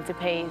started coming to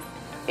PACE,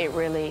 it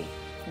really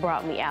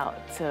brought me out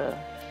to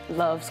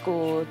love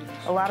school.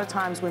 A lot of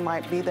times we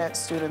might be that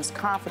student's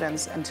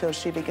confidence until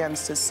she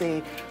begins to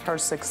see her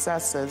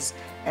successes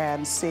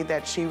and see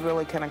that she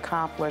really can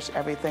accomplish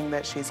everything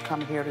that she's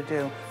come here to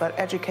do. But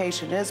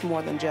education is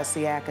more than just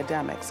the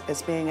academics.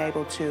 It's being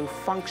able to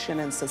function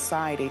in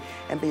society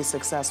and be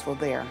successful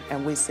there.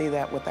 And we see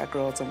that with our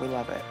girls, and we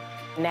love it.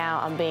 Now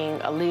I'm being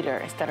a leader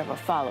instead of a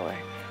follower.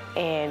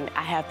 And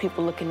I have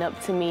people looking up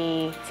to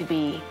me to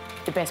be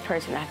the best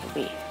person I can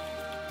be.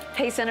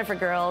 Pace Center for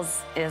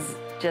Girls is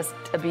just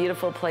a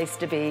beautiful place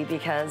to be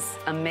because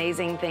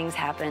amazing things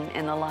happen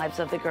in the lives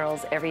of the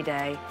girls every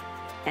day,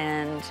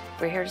 and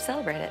we're here to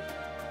celebrate it.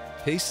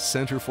 Pace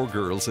Center for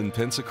Girls in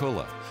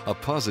Pensacola, a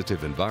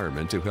positive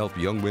environment to help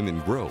young women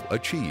grow,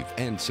 achieve,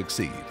 and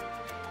succeed.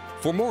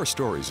 For more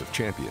stories of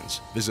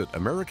champions, visit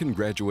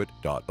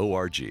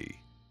AmericanGraduate.org.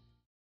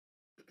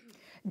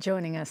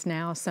 Joining us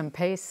now, some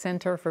Pace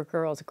Center for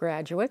Girls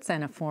graduates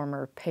and a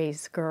former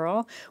Pace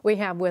girl. We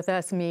have with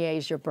us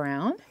DeAisha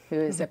Brown, who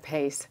is a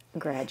Pace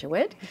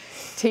graduate,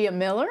 Tia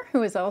Miller,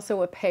 who is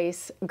also a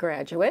Pace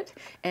graduate,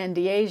 and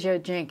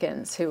DeAisha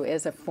Jenkins, who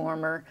is a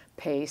former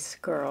Pace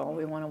girl.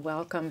 We want to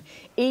welcome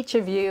each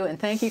of you and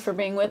thank you for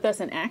being with us,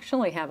 and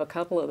actually have a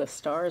couple of the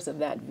stars of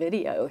that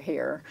video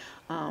here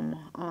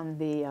on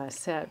the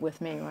set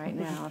with me right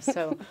now.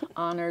 So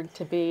honored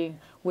to be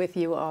with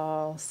you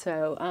all.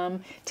 So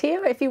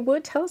Tia, if you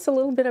would, tell us a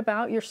little bit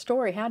about your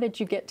story. How did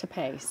you get to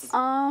Pace?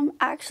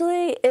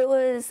 Actually, it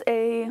was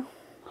a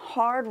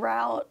hard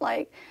route.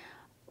 Like,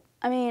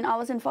 I mean, I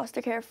was in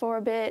foster care for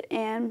a bit,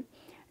 and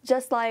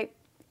just like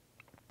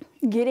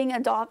getting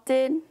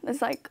adopted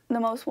is like the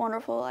most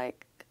wonderful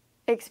like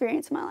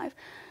experience in my life.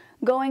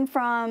 Going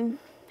from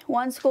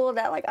one school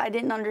that like I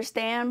didn't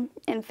understand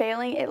and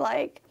failing, it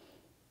like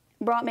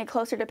brought me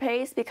closer to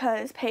Pace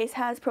because Pace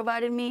has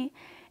provided me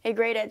a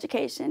great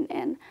education,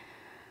 and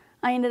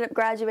I ended up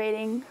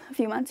graduating a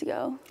few months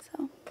ago.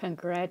 So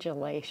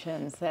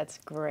congratulations, that's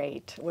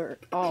great. We're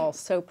all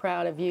so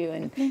proud of you,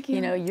 and thank you.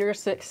 You know, your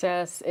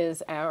success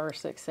is our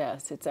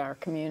success. It's our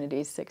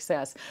community's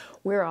success.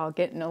 We're all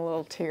getting a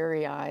little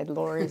teary-eyed.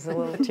 Laurie's a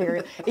little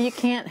teary. You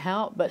can't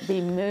help but be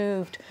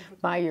moved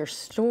by your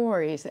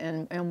stories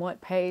and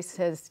what Pace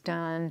has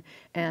done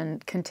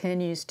and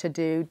continues to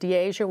do.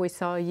 DeAisha, we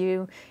saw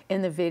you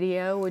in the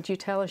video. Would you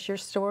tell us your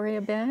story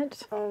a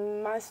bit?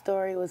 My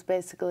story was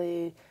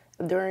basically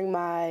during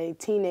my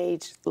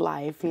teenage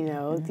life, you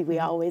know, we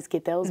always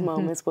get those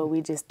moments where we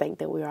just think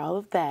that we're all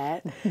of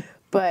that.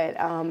 But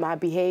my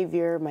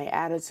behavior, my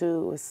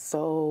attitude was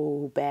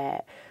so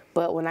bad.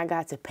 But when I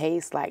got to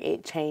Pace, like,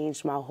 it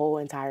changed my whole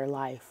entire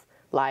life.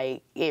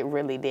 Like, it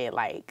really did.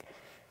 Like,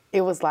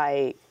 it was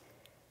like,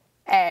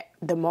 at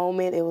the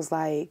moment, it was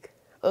like,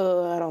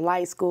 I don't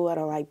like school, I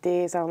don't like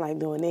this, I don't like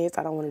doing this,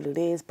 I don't want to do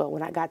this. But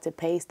when I got to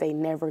Pace, they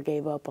never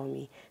gave up on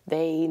me.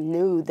 They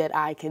knew that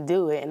I could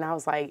do it, and I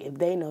was like, if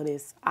they know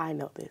this, I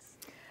know this.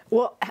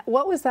 Well,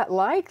 what was that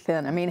like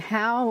then? I mean,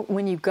 how,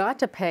 when you got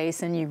to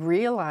Pace and you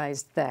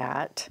realized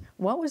that,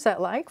 what was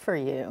that like for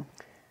you?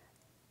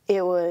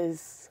 It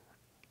was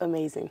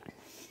amazing.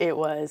 It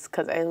was,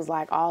 because it was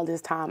like all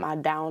this time I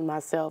doubted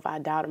myself,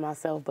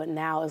 but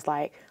now it's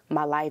like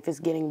my life is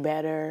getting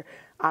better.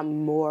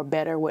 I'm more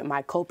better with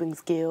my coping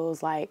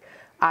skills. Like,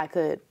 I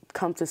could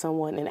come to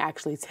someone and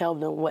actually tell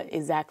them what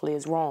exactly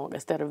is wrong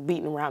instead of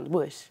beating around the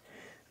bush.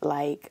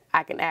 Like,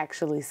 I can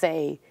actually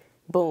say,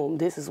 boom,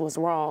 this is what's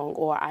wrong,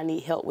 or I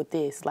need help with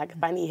this. Like,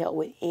 if I need help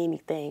with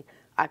anything,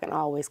 I can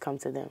always come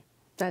to them.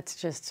 That's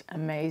just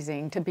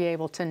amazing to be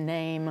able to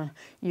name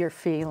your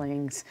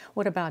feelings.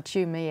 What about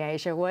you,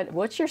 DeAisha?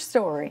 What's your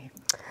story?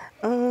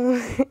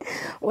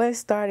 Well, it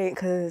started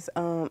because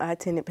I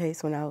attended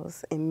Pace when I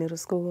was in middle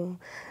school.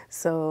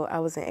 So I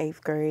was in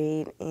 8th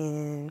grade,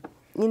 and,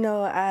 you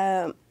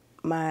know,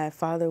 my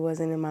father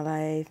wasn't in my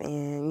life,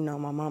 and, you know,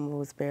 my mama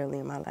was barely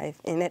in my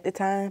life. And at the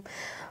time,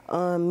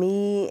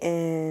 me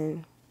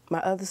and my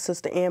other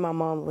sister and my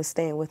mom was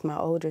staying with my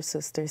older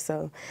sister.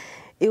 So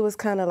it was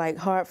kind of like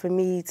hard for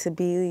me to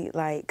be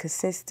like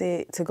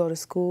consistent to go to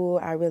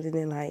school. I really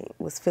didn't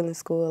was feeling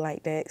school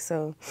like that.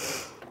 So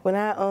when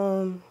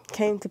I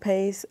came to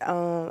Pace,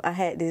 I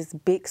had this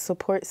big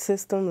support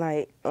system,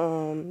 like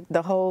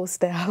the whole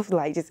staff,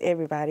 like just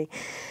everybody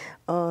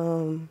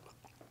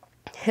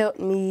helped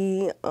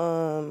me,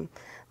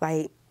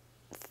 like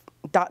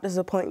doctor's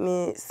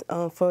appointments,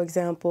 for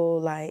example,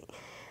 like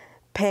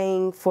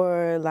paying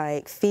for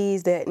like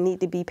fees that need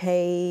to be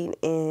paid,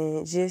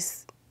 and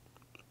just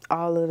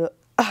all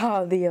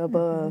the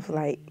above,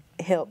 like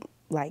help,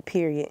 like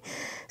period.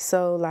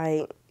 So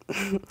like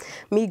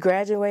me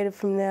graduated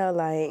from there,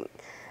 like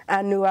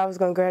I knew I was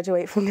gonna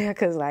graduate from there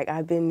because like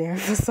I've been there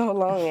for so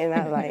long, and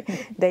I like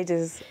I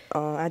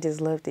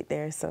just loved it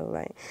there. So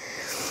like,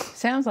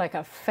 sounds like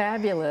a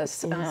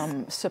fabulous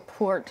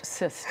support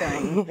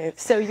system.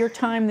 So your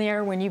time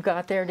there, when you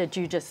got there, did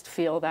you just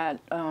feel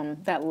that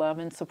that love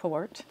and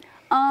support?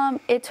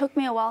 It took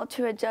me a while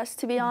to adjust,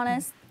 to be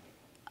honest.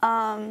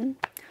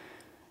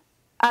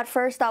 At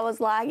first I was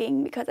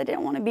lagging because I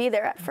didn't want to be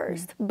there at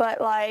first, but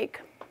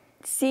like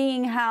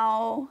seeing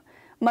how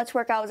much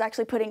work I was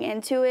actually putting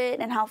into it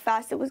and how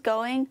fast it was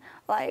going,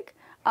 like,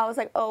 I was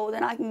like, oh,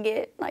 then I can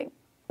get, like,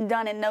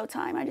 done in no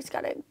time. I just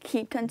got to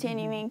keep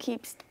continuing,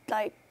 keep,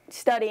 like,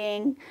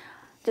 studying,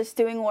 just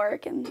doing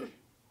work. And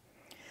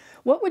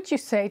what would you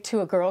say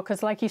to a girl,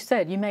 because like you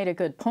said, you made a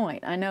good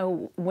point. I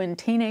know when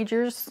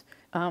teenagers,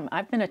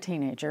 I've been a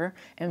teenager,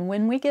 and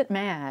when we get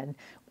mad,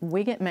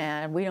 we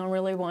don't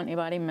really want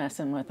anybody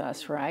messing with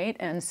us, right?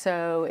 And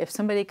so if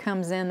somebody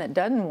comes in that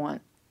doesn't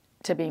want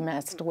to be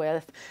messed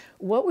with,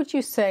 what would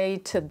you say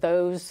to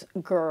those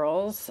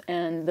girls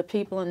and the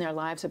people in their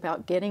lives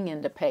about getting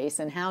into PACE,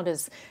 and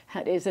is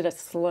it a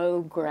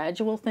slow,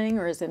 gradual thing,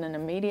 or is it an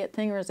immediate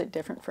thing, or is it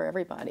different for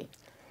everybody?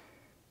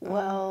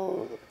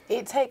 Well,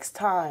 it takes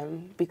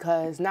time,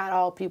 because not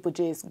all people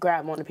just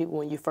grab on to people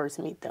when you first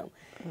meet them.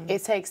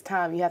 It takes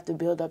time. You have to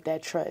build up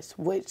that trust,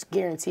 which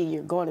guarantee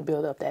you're going to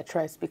build up that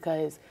trust,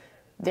 because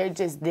they're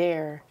just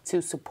there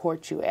to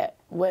support you at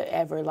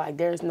whatever. Like,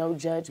 there's no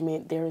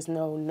judgment. There's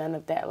none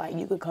of that. Like,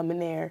 you could come in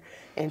there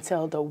and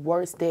tell the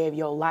worst day of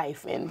your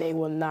life, and they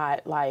will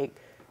not, like,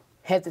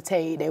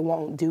 hesitate. They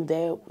won't do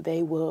that.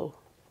 They will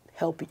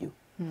help you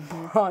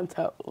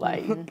pronto.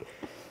 Like,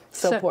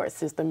 support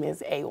system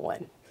is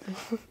A1.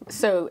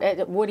 So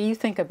what do you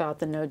think about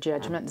the no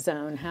judgment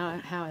zone? How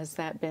has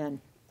that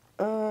been?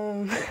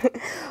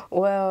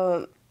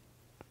 Well,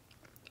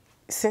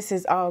 since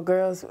it's all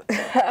girls,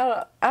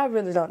 I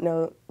really don't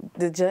know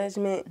the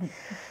judgment.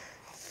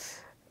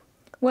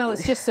 Well,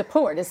 it's just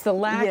support. It's the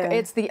lack.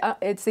 Yeah.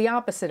 It's the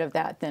opposite of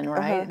that, then,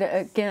 right?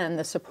 Again,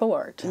 the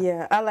support.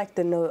 Yeah, I like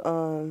the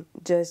no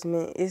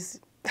judgment.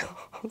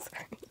 I'm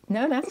sorry.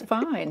 No, that's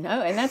fine.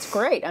 No, and that's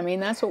great. I mean,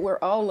 that's what we're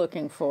all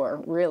looking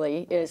for,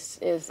 really, is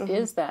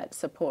that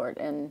support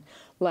and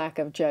lack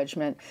of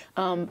judgment.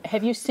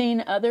 Have you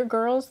seen other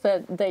girls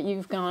that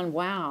you've gone,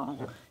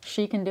 wow,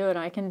 she can do it,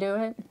 I can do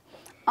it?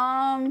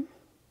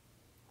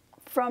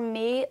 From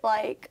me,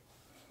 like,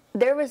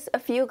 there was a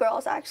few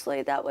girls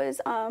actually that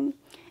was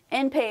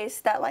in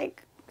PACE that,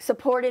 like,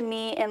 supported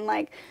me, and,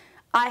 like,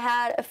 I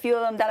had a few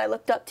of them that I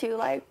looked up to,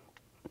 like,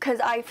 because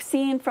I've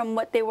seen from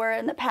what they were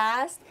in the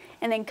past,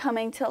 and then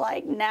coming to,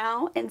 like,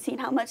 now and seeing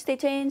how much they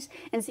changed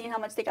and seeing how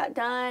much they got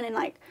done, and,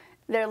 like,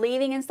 they're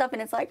leaving and stuff,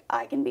 and it's like,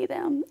 I can be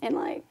them, and,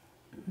 like,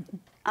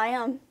 I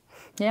am.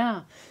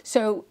 Yeah.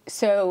 So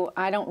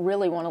I don't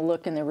really want to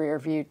look in the rear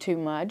view too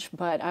much,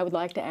 but I would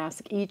like to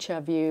ask each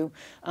of you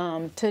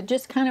to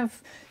just kind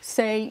of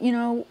say, you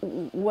know,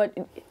 what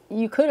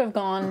you could have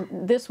gone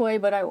this way,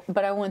 but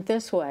I went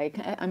this way.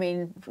 I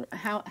mean,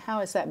 how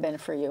has that been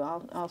for you?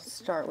 I'll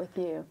start with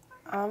you.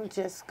 I'm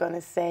just going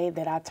to say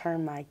that I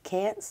turned my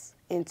can'ts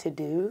into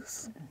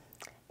do's,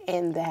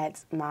 and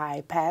that's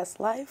my past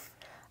life.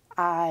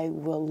 I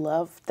will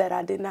love that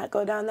I did not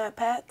go down that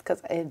path,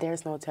 because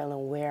there's no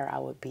telling where I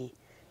would be.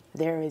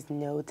 There is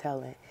no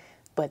telling.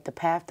 But the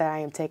path that I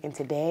am taking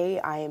today,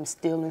 I am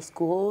still in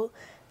school.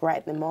 Right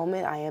at the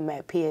moment, I am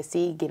at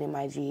PSC getting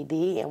my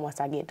GED, and once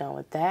I get done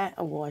with that,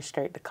 I'm going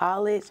straight to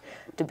college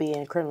to be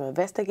a criminal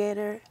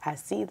investigator. I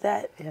see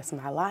that. That's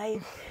my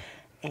life.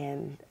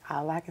 And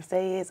all I can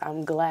say is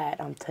I'm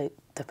glad I'm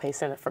the PACE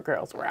Center for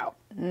Girls route.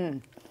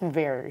 I'm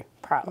very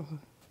proud.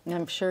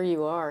 I'm sure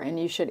you are, and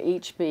you should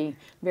each be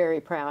very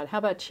proud. How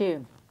about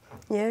you?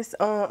 Yes,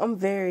 I'm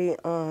very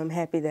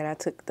happy that I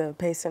took the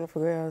PACE Center for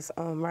Girls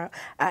route.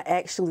 I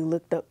actually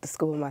looked up the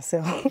school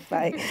myself.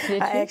 Like,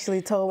 I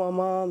actually told my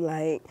mom,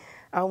 like,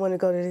 I want to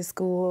go to this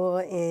school,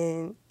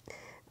 and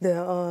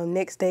the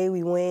next day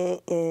we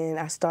went, and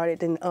I started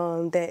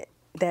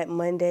that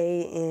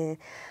Monday, and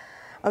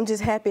I'm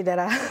just happy that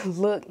I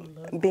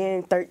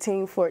being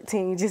 13,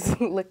 14, just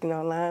looking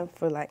online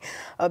for, like,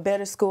 a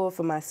better school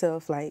for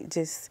myself, like,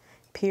 just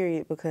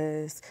period,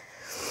 because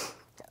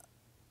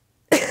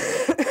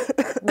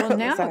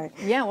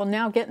well,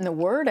 now getting the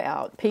word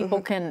out,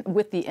 people can,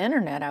 with the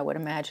internet, I would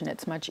imagine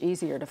it's much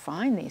easier to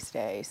find these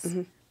days.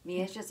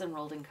 DeAisha's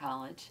enrolled in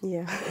college.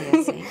 Yeah.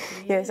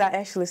 Yes, I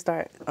actually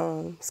start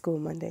school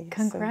Monday.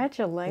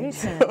 Congratulations.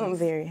 So I'm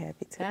very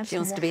happy to. She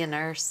wants to be a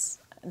nurse.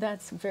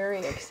 That's very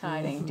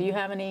exciting. Do you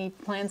have any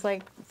plans,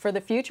 like, for the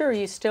future, or are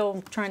you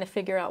still trying to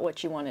figure out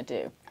what you want to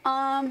do?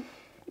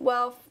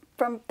 Well,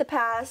 from the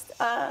past,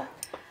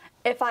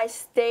 if I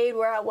stayed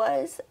where I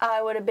was,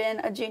 I would have been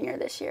a junior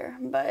this year.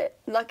 But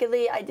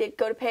luckily, I did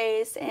go to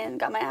PACE and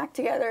got my act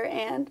together,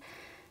 and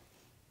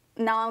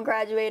now I'm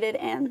graduated.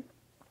 And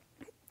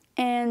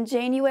in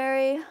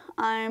January,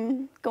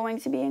 I'm going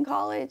to be in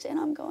college, and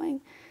I'm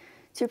going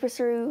to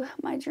pursue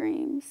my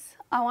dreams.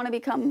 I want to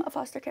become a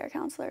foster care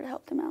counselor to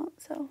help them out.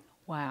 So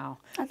wow,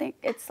 I think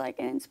it's like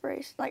an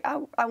inspiration. Like,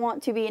 I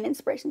want to be an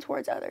inspiration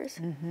towards others.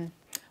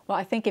 Well,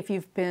 I think if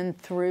you've been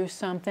through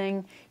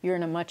something, you're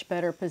in a much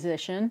better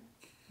position,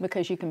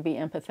 because you can be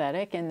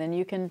empathetic, and then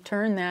you can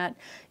turn that,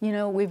 you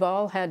know, we've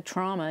all had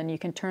trauma, and you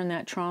can turn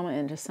that trauma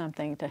into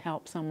something to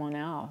help someone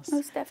else.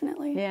 Most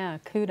definitely. Yeah,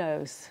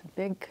 kudos,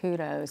 big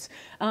kudos.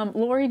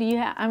 Laurie, do you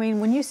I mean,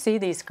 when you see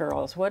these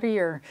girls, what are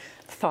your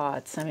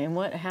thoughts? I mean,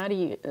 how do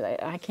you,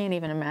 I can't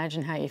even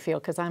imagine how you feel,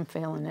 because I'm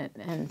feeling it,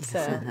 and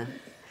so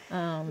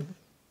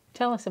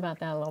tell us about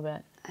that a little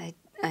bit.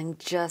 I'm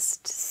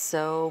just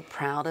so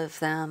proud of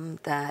them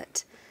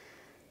that,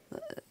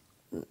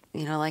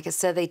 you know, like I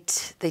said,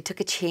 they took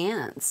a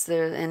chance.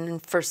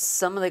 And for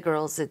some of the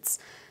girls, it's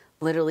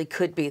literally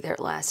could be their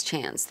last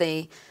chance.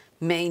 They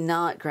may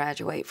not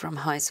graduate from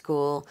high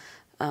school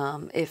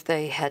if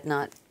they had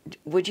not.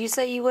 Would you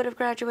say you would have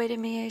graduated,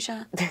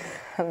 DeAisha?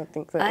 I don't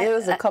think so. It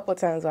was a couple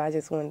times where I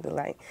just wanted to,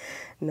 like,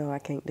 no, I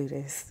can't do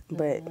this.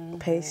 But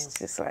Pace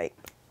just, like,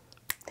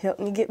 helped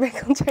me get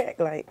back on track,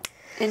 like.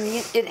 And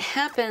it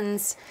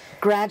happens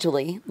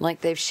gradually,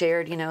 like they've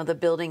shared, you know, the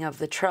building of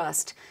the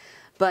trust.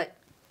 But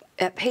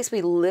at Pace,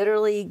 we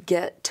literally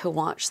get to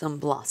watch them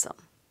blossom.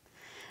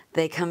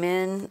 They come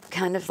in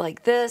kind of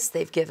like this.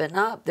 They've given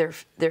up.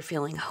 They're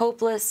feeling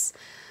hopeless.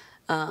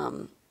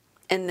 And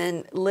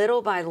then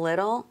little by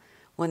little,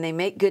 when they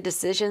make good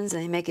decisions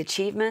and they make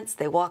achievements,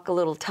 they walk a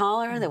little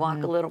taller, they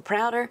walk a little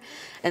prouder,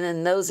 and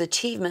then those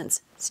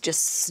achievements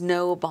just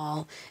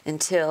snowball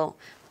until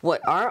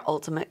what our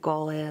ultimate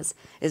goal is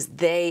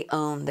they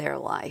own their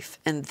life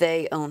and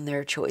they own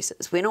their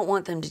choices. We don't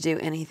want them to do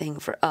anything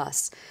for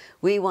us.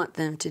 We want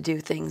them to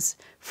do things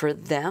for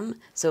them,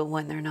 so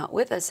when they're not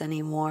with us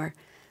anymore,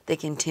 they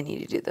continue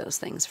to do those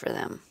things for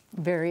them.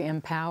 Very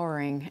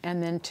empowering.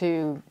 And then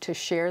to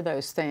share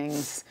those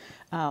things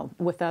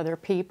with other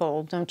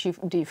people,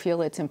 do you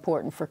feel it's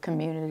important for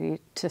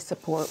community to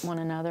support one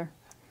another?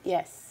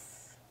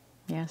 Yes.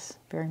 Yes,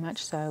 very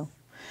much so.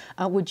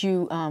 Would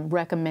you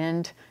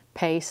recommend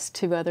Pace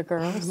to other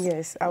girls?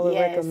 Yes, I would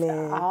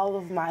recommend. All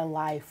of my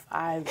life,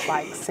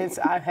 since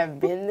I have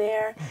been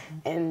there,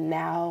 and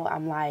now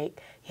I'm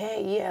like,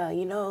 hey, yeah,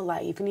 you know,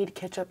 like, if you need to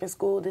catch up in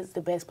school, this is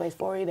the best place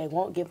for you. They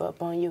won't give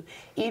up on you.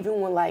 Even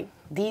when, like,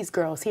 these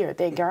girls here,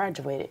 they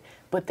graduated,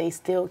 but they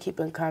still keep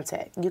in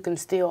contact. You can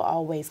still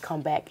always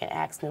come back and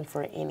ask them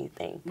for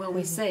anything. Well,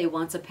 we say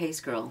once a Pace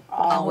girl,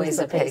 always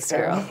a Pace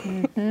girl.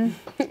 And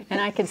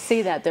I can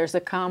see that. There's a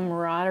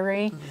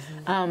camaraderie.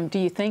 Do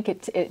you think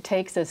it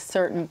takes a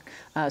certain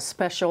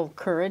special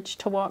courage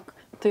to walk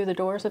through the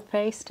doors of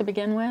Pace to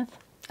begin with?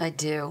 I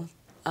do.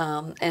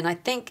 And I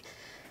think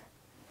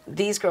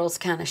these girls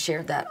kind of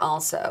shared that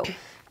also.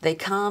 They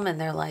come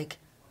and they're like,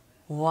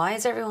 why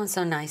is everyone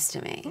so nice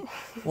to me?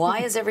 Why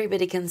is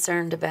everybody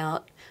concerned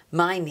about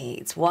my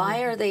needs? Why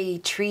are they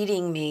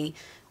treating me?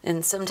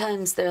 And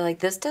sometimes they're like,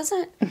 this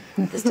doesn't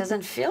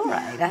feel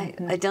right.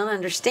 I don't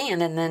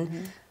understand. And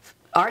then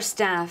our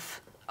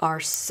staff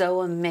are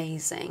so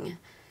amazing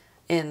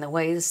in the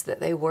ways that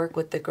they work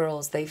with the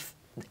girls.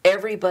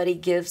 Everybody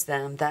gives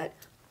them that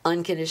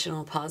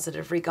unconditional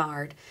positive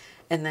regard.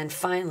 And then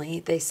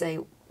finally they say,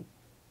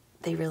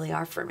 they really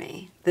are for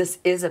me. This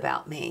is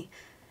about me.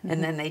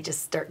 And then they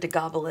just start to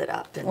gobble it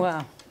up. And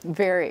well,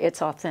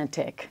 it's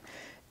authentic.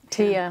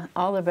 Tia,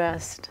 all the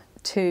best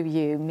to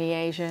you.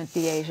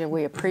 DeAisha,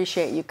 we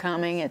appreciate you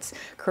coming. It's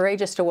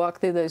courageous to walk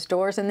through those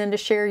doors and then to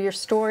share your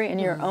story, and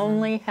you're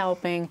only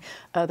helping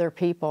other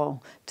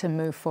people to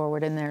move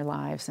forward in their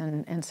lives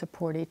and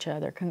support each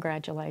other.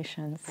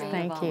 Congratulations.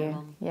 Thank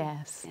you.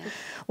 Yes. Yeah.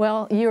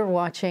 Well, you're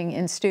watching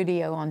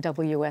inStudio on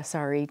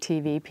WSRE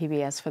TV,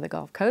 PBS for the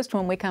Gulf Coast.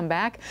 When we come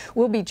back,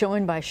 we'll be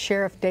joined by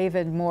Sheriff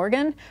David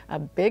Morgan, a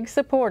big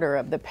supporter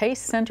of the Pace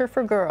Center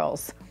for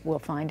Girls. We'll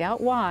find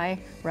out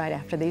why right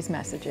after these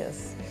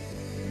messages.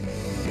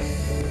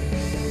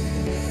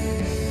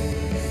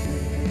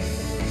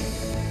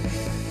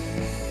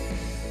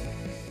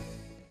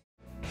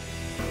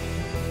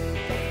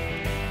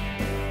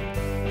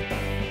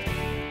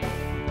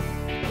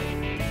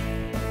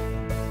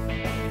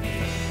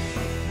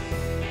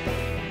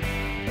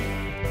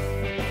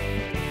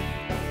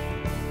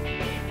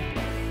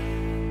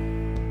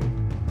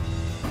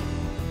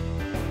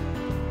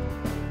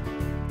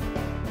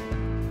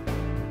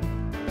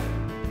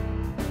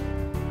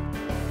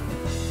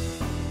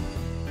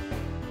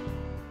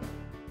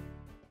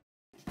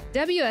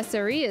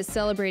 WSRE is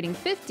celebrating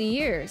 50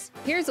 years.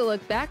 Here's a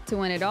look back to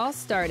when it all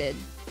started.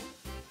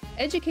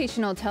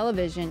 Educational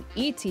television,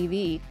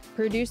 ETV,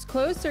 produced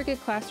closed-circuit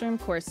classroom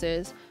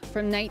courses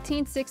from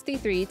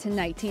 1963 to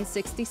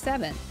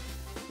 1967.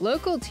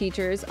 Local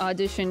teachers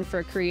auditioned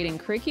for creating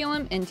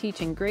curriculum and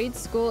teaching grade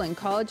school and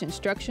college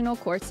instructional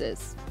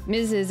courses.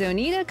 Mrs.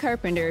 Onita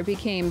Carpenter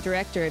became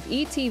director of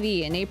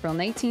ETV in April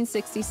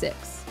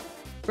 1966.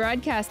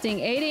 Broadcasting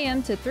 8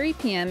 a.m. to 3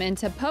 p.m.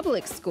 into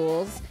public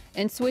schools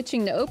and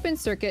switching to open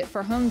circuit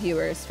for home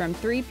viewers from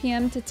 3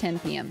 p.m. to 10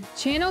 p.m.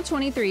 Channel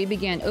 23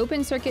 began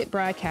open circuit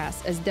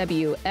broadcasts as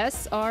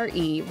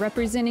WSRE,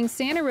 representing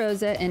Santa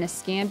Rosa and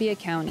Escambia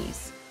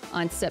counties,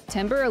 on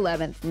September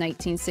 11,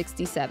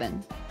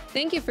 1967.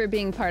 Thank you for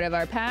being part of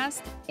our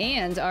past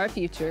and our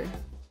future.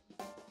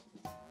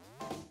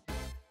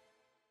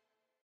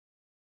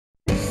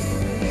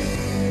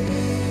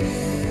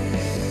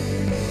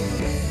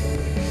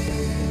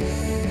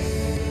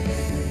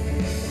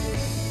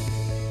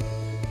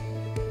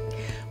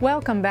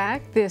 Welcome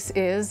back. This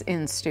is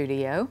In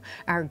Studio.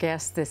 Our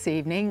guests this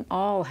evening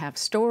all have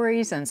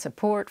stories and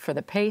support for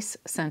the PACE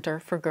Center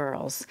for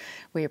Girls.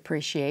 We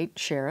appreciate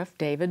Sheriff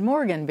David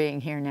Morgan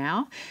being here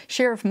now.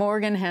 Sheriff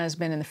Morgan has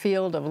been in the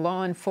field of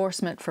law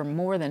enforcement for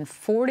more than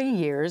 40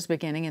 years,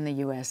 beginning in the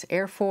U.S.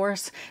 Air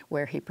Force,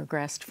 where he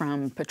progressed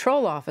from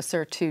patrol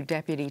officer to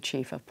deputy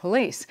chief of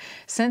police.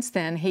 Since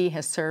then, he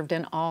has served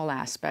in all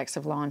aspects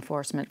of law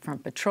enforcement, from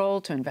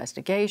patrol to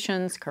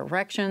investigations,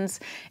 corrections,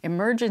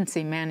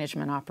 emergency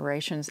management operations,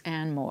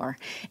 and more.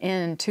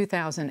 In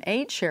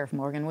 2008, Sheriff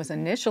Morgan was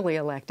initially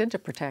elected to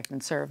protect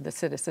and serve the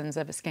citizens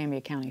of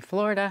Escambia County,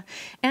 Florida,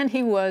 and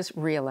he was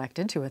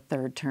re-elected to a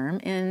third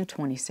term in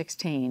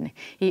 2016.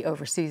 He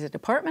oversees a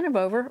department of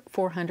over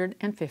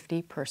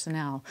 450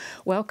 personnel.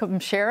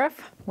 Welcome,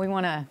 Sheriff. We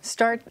want to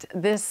start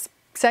this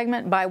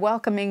segment by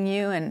welcoming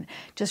you and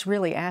just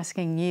really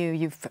asking you,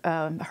 you've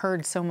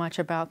heard so much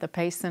about the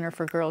PACE Center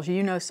for Girls,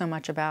 you know so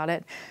much about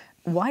it.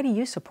 Why do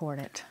you support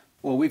it?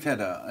 Well, we've had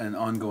an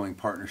ongoing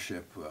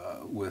partnership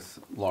with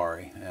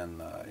Laurie,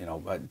 and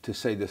but to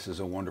say this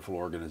is a wonderful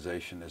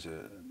organization is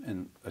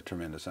a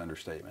tremendous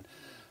understatement.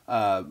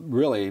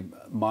 Really,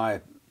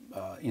 my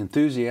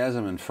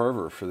enthusiasm and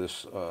fervor for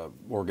this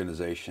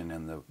organization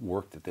and the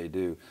work that they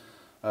do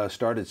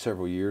started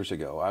several years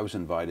ago. I was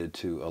invited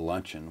to a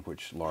luncheon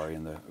which Laurie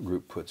and the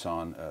group puts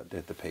on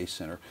at the PACE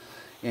Center,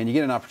 and you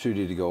get an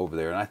opportunity to go over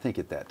there. And I think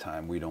at that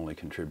time we'd only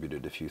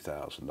contributed a few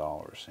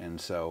 $1,000s,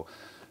 and so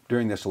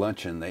during this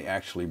luncheon, they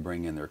actually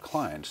bring in their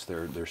clients,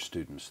 their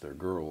students, their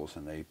girls,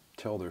 and they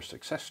tell their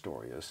success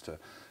story as to,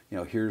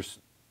 here's,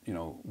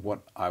 what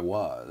I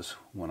was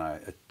when I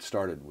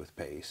started with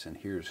PACE, and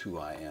here's who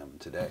I am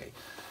today.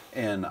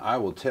 And I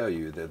will tell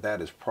you that that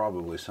is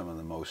probably some of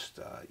the most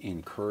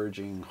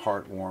encouraging,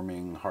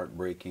 heartwarming,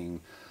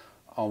 heartbreaking,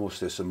 almost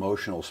this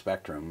emotional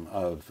spectrum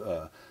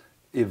of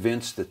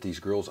events that these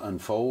girls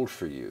unfold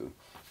for you.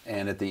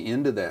 And at the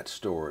end of that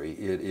story,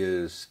 it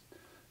is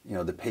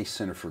the PACE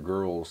Center for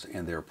Girls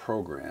and their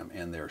program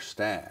and their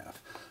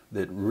staff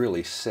that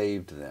really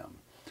saved them.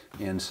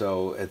 And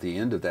so at the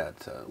end of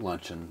that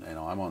luncheon,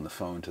 I'm on the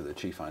phone to the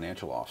Chief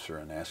Financial Officer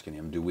and asking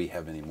him, do we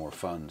have any more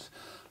funds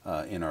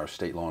in our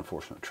State Law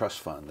Enforcement Trust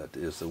Fund? That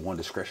is the one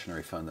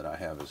discretionary fund that I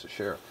have as a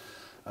sheriff,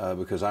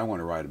 because I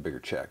want to write a bigger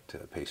check to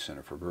PACE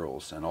Center for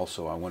Girls. And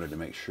also I wanted to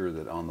make sure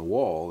that on the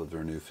wall of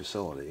their new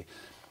facility,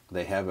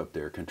 they have up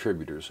there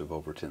contributors of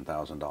over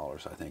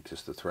 $10,000, I think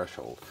is the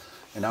threshold.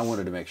 And I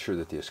wanted to make sure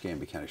that the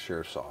Escambia County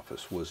Sheriff's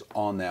Office was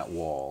on that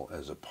wall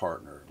as a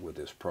partner with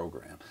this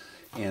program.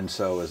 And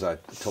so, as I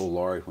told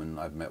Laurie when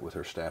I've met with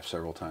her staff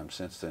several times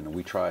since then, and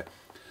we try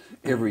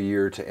every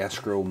year to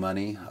escrow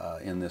money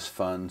in this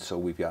fund, so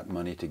we've got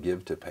money to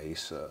give to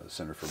PACE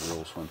Center for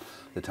Girls when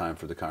the time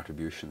for the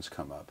contributions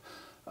come up.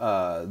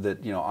 That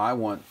I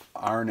want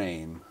our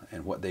name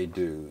and what they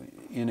do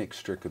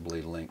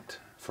inextricably linked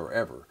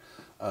forever.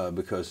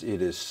 Because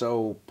it is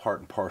so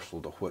part and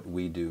parcel to what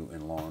we do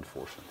in law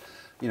enforcement.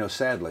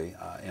 Sadly,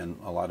 and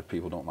a lot of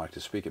people don't like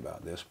to speak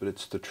about this, but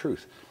it's the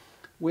truth.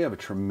 We have a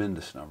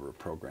tremendous number of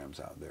programs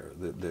out there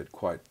that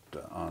quite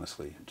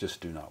honestly just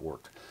do not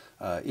work.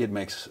 It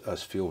makes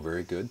us feel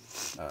very good.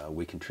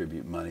 We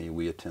contribute money,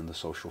 we attend the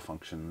social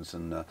functions,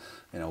 and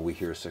we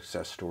hear a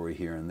success story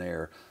here and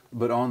there.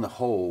 But on the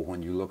whole,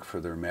 when you look for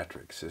their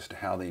metrics as to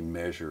how they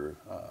measure,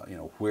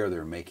 where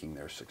they're making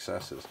their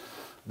successes,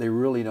 they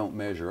really don't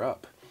measure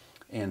up.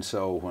 And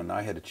so when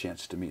I had a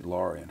chance to meet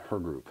Laurie and her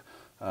group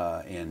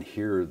and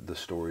hear the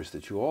stories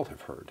that you all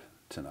have heard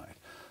tonight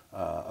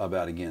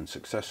about, again,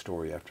 success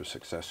story after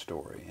success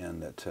story,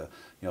 and that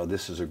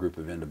this is a group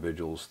of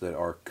individuals that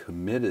are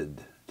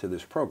committed to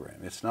this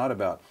program. It's not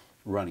about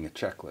running a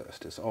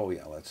checklist. It's, oh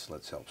yeah,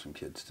 let's help some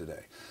kids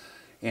today.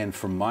 And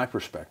from my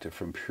perspective,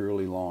 from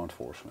purely law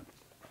enforcement,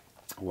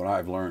 what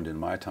I've learned in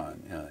my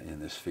time in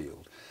this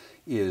field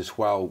is,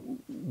 while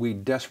we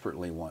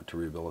desperately want to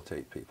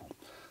rehabilitate people,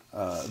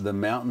 the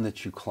mountain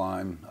that you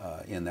climb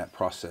in that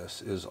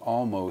process is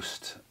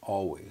almost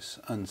always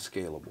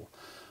unscalable.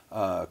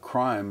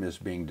 Crime is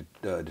being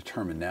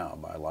determined now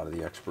by a lot of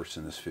the experts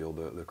in this field,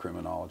 the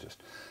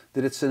criminologists,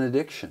 that it's an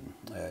addiction.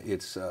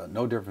 It's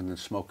no different than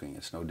smoking.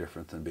 It's no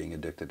different than being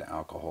addicted to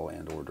alcohol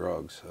and or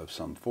drugs of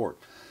some sort.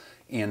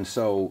 And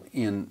so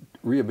in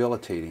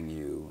rehabilitating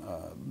you,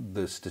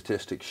 the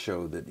statistics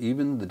show that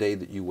even the day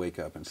that you wake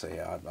up and say,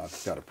 I've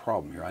got a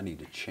problem here, I need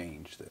to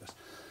change this,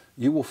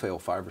 you will fail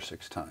 5 or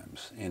 6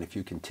 times. And if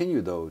you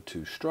continue, though,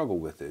 to struggle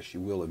with this,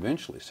 you will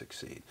eventually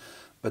succeed.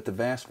 But the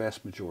vast,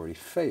 vast majority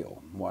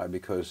fail. Why?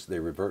 Because they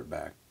revert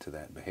back to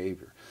that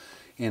behavior.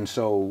 And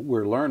so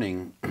we're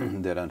learning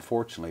that,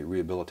 unfortunately,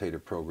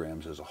 rehabilitative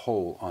programs as a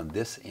whole on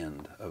this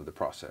end of the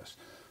process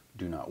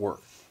do not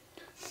work.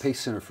 PACE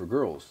Center for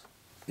Girls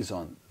is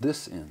on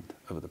this end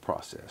of the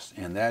process,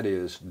 and that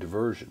is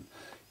diversion.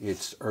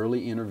 It's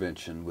early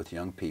intervention with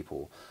young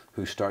people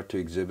who start to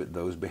exhibit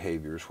those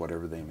behaviors,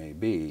 whatever they may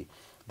be,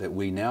 that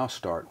we now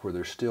start where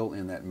they're still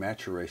in that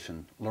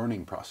maturation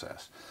learning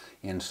process.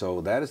 And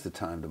so that is the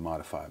time to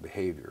modify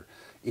behavior.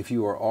 If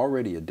you are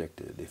already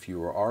addicted, if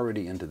you are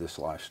already into this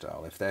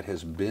lifestyle, if that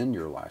has been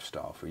your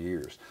lifestyle for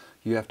years,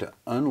 you have to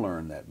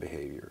unlearn that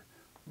behavior,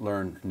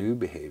 learn new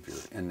behavior,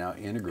 and now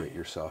integrate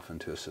yourself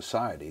into a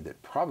society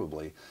that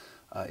probably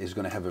is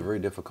going to have a very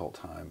difficult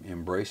time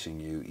embracing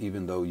you,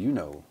 even though you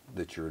know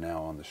that you're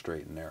now on the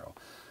straight and narrow.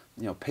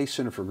 You know, PACE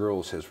Center for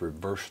Girls has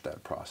reversed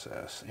that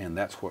process, and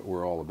that's what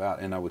we're all about.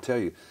 And I would tell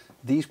you,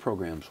 these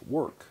programs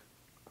work.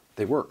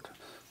 They worked.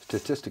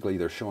 Statistically,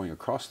 they're showing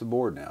across the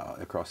board now,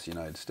 across the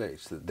United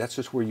States, that that's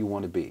just where you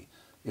want to be,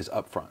 is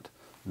up front,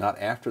 not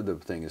after the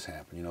thing has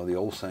happened. You know, the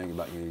old saying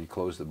about, you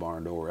close the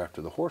barn door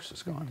after the horse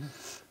is gone.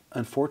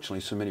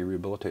 Unfortunately, so many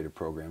rehabilitative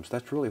programs,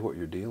 that's really what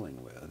you're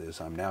dealing with, is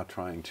I'm now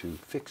trying to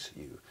fix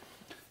you.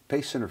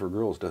 PACE Center for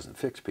Girls doesn't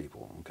fix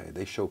people, okay?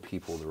 They show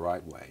people the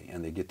right way,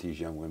 and they get these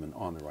young women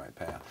on the right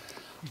path.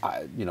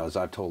 You know, as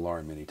I've told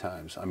Laurie many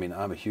times, I mean,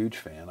 I'm a huge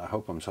fan. I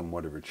hope I'm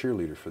somewhat of a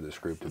cheerleader for this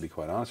group, to be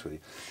quite honest with you,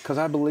 because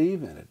I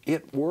believe in it.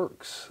 It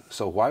works.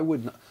 So why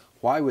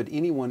would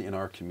anyone in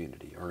our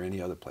community or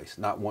any other place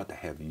not want to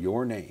have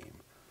your name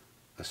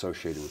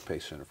associated with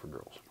PACE Center for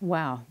Girls?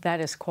 Wow, that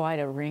is quite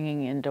a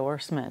ringing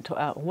endorsement.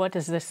 What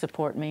does this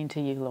support mean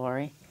to you,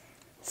 Laurie?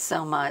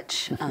 So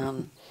much.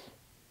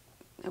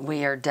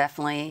 We are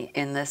definitely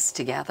in this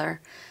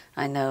together.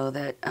 I know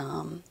that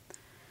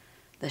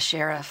the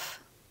sheriff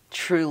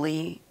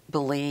truly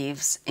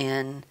believes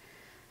in,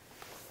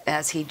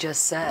 as he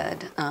just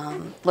said,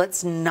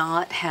 let's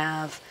not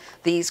have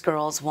these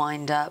girls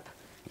wind up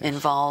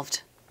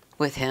involved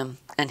with him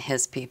and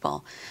his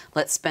people.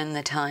 Let's spend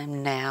the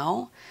time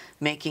now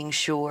making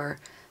sure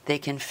they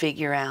can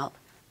figure out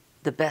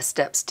the best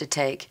steps to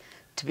take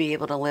to be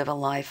able to live a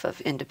life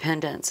of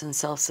independence and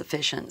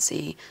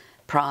self-sufficiency,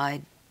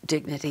 pride,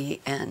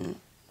 dignity, and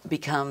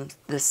become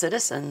the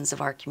citizens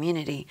of our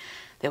community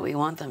that we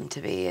want them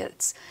to be.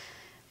 It's,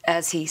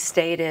 as he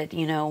stated,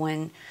 you know,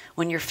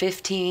 when you're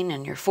 15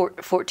 and you're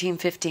 14,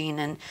 15,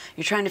 and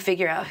you're trying to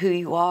figure out who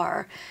you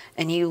are,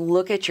 and you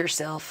look at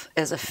yourself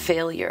as a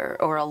failure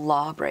or a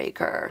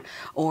lawbreaker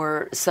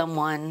or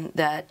someone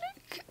that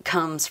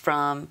comes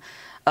from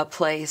a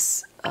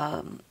place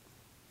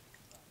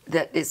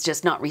that is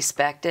just not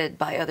respected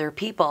by other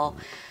people,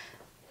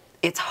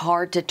 it's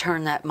hard to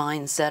turn that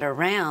mindset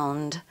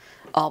around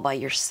all by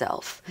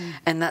yourself.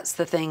 And that's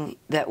the thing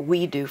that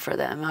we do for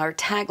them. Our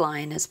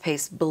tagline is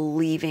PACE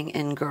believing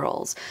in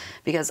girls,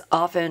 because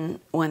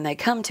often when they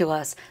come to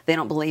us, they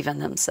don't believe in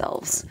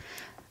themselves.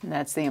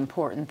 That's the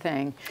important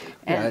thing.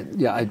 And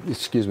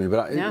excuse me,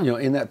 but you know,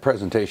 in that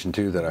presentation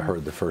too that I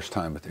heard the first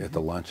time at the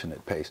luncheon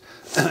at PACE,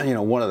 you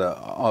know, one of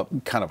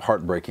the kind of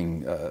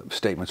heartbreaking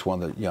statements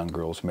one of the young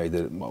girls made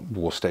that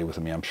will stay with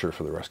me, I'm sure,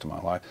 for the rest of my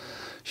life.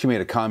 She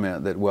made a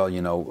comment that, well,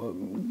 you know,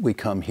 we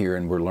come here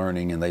and we're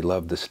learning, and they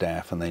love the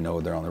staff and they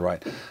know they're on the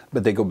right,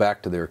 but they go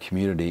back to their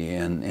community,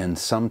 and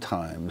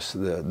sometimes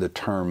the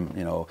term,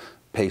 you know,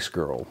 PACE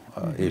girl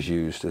is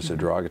used as a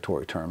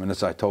derogatory term. And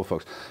as I told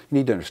folks, you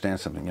need to understand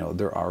something. You know,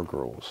 there are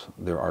girls.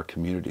 There are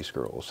community's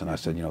girls. And I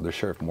said, you know, they're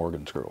Sheriff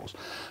Morgan's girls.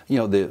 You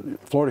know, the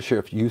Florida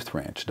Sheriff Youth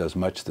Ranch does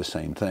much the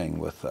same thing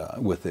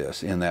with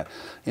this, in that,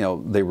 you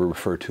know, they were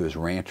referred to as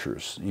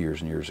ranchers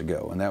years and years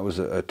ago. And that was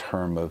a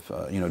term of,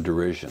 you know,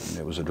 derision.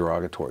 It was a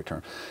derogatory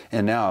term.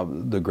 And now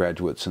the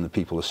graduates and the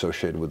people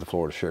associated with the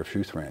Florida Sheriff's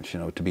Youth Ranch, you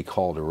know, to be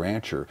called a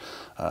rancher,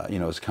 you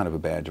know, is kind of a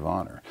badge of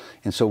honor.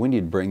 And so we need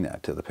to bring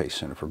that to the PACE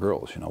Center for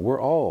Girls. You know,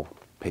 we're all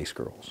PACE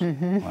girls.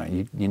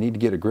 Right? You need to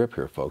get a grip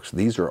here, folks.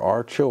 These are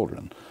our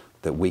children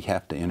that we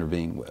have to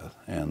intervene with,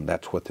 and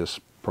that's what this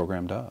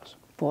program does.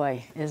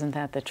 Boy, isn't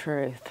that the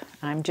truth?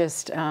 I'm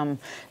just,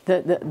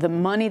 the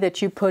money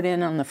that you put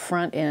in on the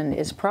front end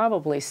is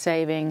probably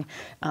saving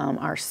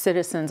our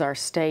citizens, our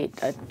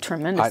state, a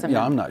tremendous amount.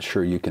 Yeah, I'm not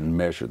sure you can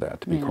measure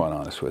that, to be quite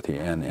honest with you.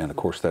 And of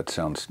course that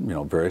sounds, you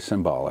know, very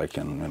symbolic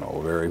and, you know,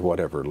 very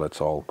whatever.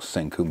 Let's all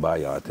sing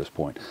Kumbaya at this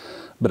point.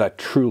 But I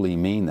truly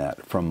mean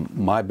that from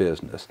my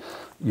business.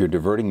 You're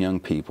diverting young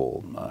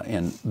people,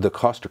 and the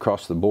cost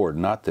across the board,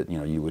 not that, you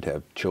know, you would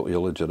have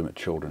illegitimate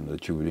children,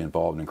 that you would be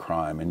involved in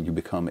crime, and you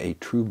become a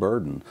true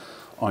burden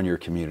on your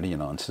community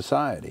and on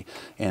society.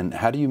 And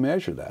how do you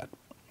measure that?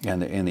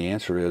 And the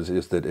answer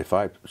is that if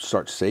I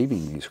start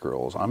saving these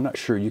girls, I'm not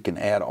sure you can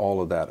add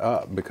all of that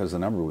up, because the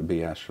number would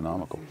be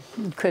astronomical.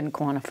 You couldn't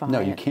quantify it. No,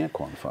 you can't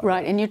quantify it.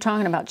 Right, and you're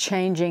talking about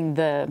changing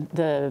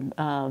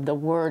the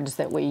words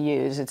that we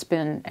use. It's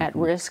been at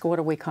risk. What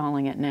are we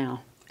calling it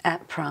now?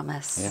 At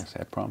promise. Yes,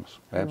 at promise.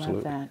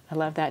 Absolutely. I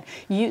love that.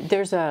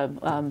 There's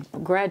a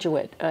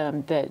graduate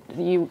that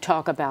you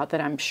talk about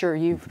that I'm sure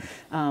you're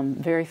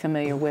very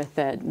familiar with,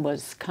 that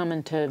was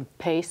coming to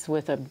PACE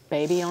with a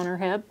baby on her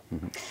hip.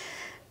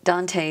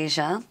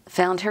 DeAisha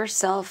found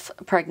herself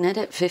pregnant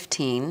at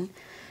 15,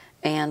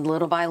 and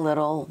little by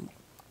little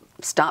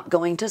stopped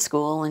going to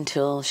school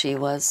until she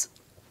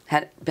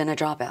had been a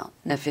dropout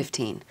at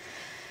 15.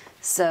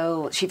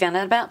 So she found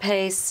out about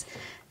PACE.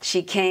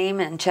 She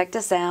came and checked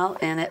us out,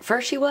 and at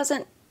first she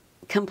wasn't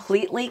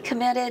completely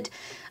committed.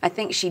 I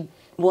think she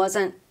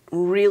wasn't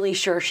really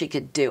sure she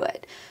could do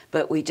it.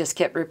 But we just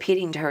kept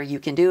repeating to her, you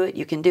can do it,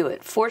 you can do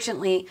it.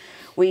 Fortunately,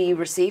 we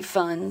received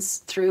funds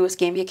through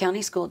Escambia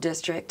County School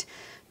District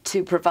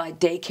to provide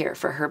daycare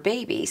for her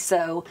baby.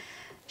 So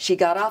she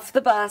got off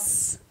the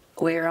bus.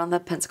 We're on the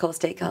Pensacola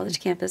State College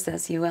campus,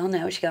 as you well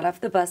know. She got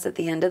off the bus at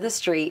the end of the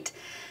street,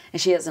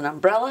 and she has an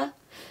umbrella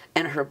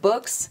and her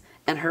books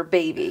and her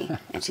baby.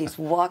 And she's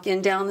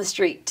walking down the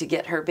street to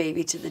get her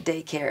baby to the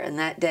daycare. And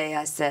that day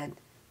I said,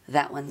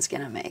 that one's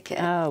going to make it.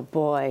 Oh,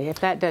 boy, if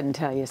that doesn't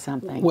tell you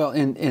something. Well,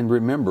 and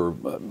remember,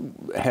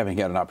 having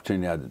had an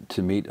opportunity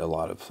to meet a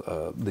lot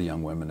of the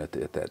young women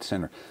at that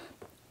center,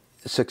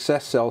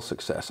 success sells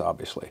success,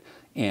 obviously.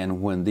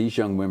 And when these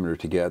young women are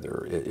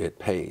together at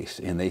PACE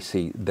and they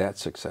see that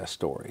success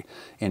story,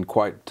 and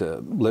quite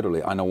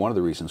literally, I know one of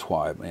the reasons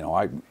why,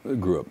 I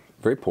grew up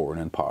very poor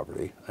and in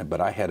poverty,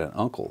 but I had an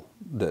uncle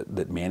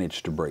that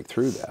managed to break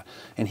through that.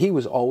 And he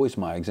was always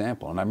my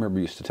example. And I remember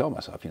used to tell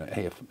myself,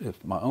 hey,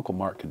 if my Uncle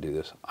Mark can do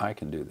this, I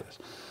can do this.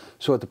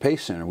 So at the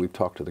PACE Center, we've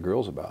talked to the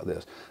girls about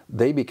this.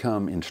 They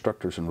become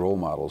instructors and role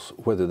models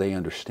whether they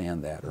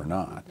understand that or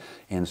not.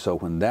 And so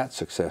when that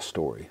success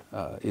story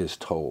is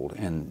told,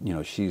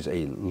 and she's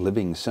a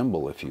living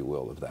symbol, if you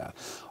will, of that,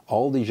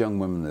 all these young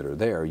women that are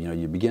there,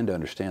 you begin to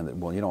understand that,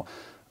 well,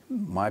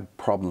 my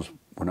problems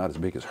were not as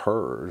big as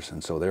hers,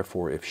 and so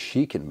therefore if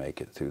she can make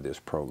it through this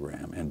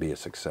program and be a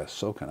success,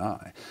 so can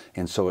I.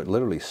 And so it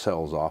literally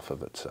sells off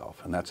of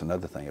itself, and that's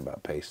another thing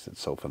about PACE that's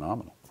so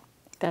phenomenal.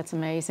 That's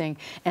amazing.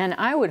 And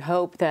I would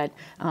hope that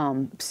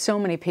so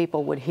many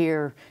people would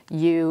hear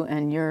you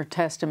and your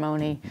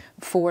testimony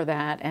for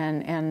that.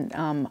 And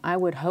I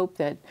would hope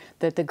that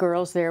the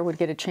girls there would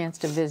get a chance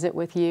to visit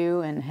with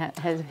you. And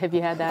have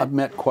you had that? I've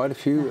met quite a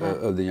few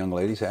of the young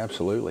ladies,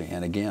 absolutely.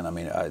 And again,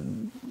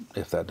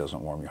 if that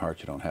doesn't warm your heart,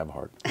 you don't have a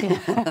heart.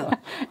 Yeah,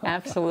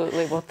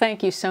 absolutely. Well,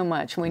 thank you so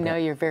much. We know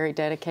you're very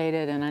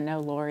dedicated, and I know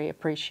Laurie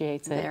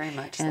appreciates it. Very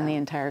much and so. the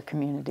entire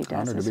community does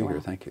Honored as to be well.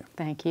 here. Thank you.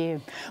 Thank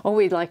you. Well,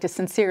 we'd like to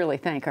sincerely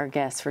thank our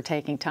guests for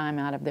taking time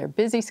out of their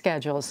busy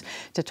schedules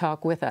to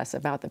talk with us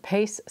about the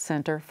PACE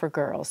Center for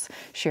Girls.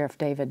 Sheriff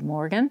David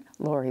Morgan,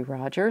 Laurie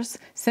Rodgers,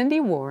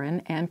 Cyndi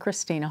Warren, and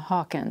Christina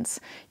Hawkins.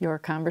 Your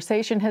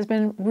conversation has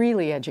been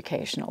really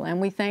educational, and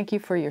we thank you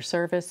for your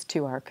service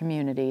to our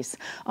communities.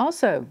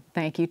 Also,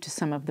 thank you to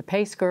some of the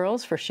PACE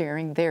girls for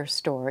sharing their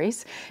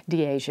stories.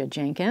 DeAisha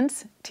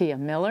Jenkins, Tia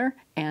Miller,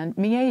 and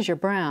Miasia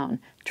Brown.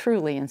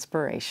 Truly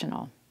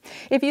inspirational.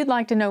 If you'd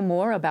like to know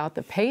more about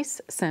the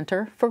PACE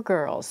Center for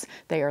Girls,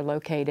 they are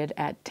located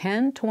at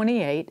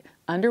 1028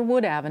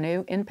 Underwood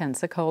Avenue in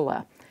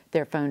Pensacola.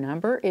 Their phone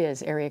number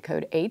is area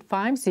code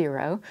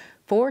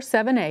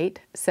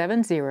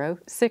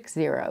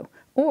 850-478-7060.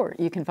 Or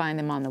you can find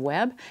them on the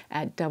web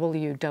at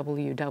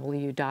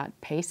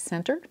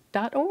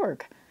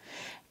www.pacecenter.org.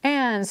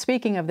 And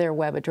speaking of their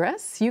web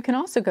address, you can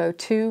also go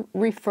to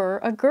Refer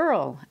a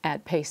Girl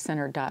at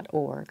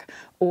pacecenter.org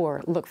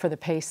or look for the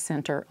PACE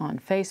Center on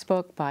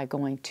Facebook by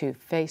going to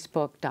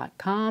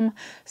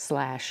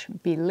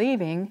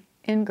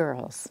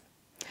facebook.com/believingingirls.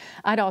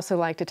 I'd also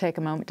like to take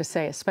a moment to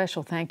say a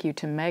special thank you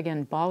to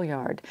Megan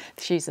Balliard.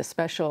 She's a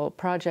special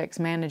projects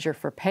manager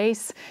for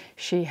PACE.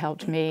 She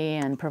helped me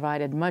and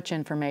provided much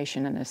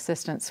information and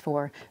assistance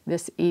for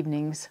this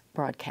evening's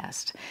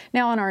broadcast.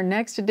 Now on our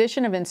next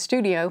edition of In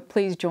Studio,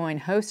 please join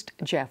host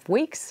Jeff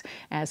Weeks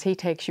as he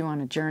takes you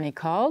on a journey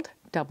called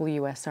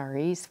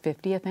WSRE's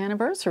 50th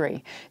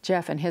anniversary.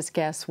 Jeff and his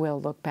guests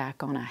will look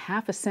back on a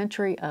half a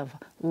century of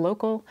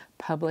local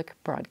public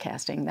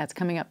broadcasting. That's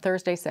coming up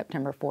Thursday,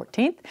 September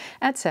 14th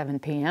at 7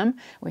 p.m.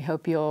 We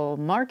hope you'll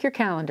mark your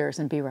calendars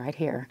and be right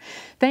here.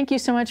 Thank you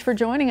so much for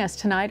joining us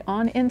tonight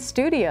on In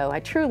Studio. I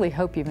truly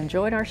hope you've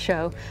enjoyed our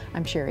show.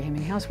 I'm Sherri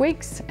Hemminghaus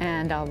Weeks,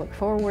 and I'll look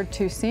forward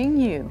to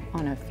seeing you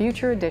on a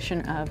future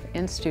edition of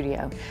In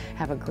Studio.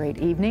 Have a great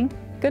evening.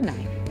 Good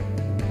night.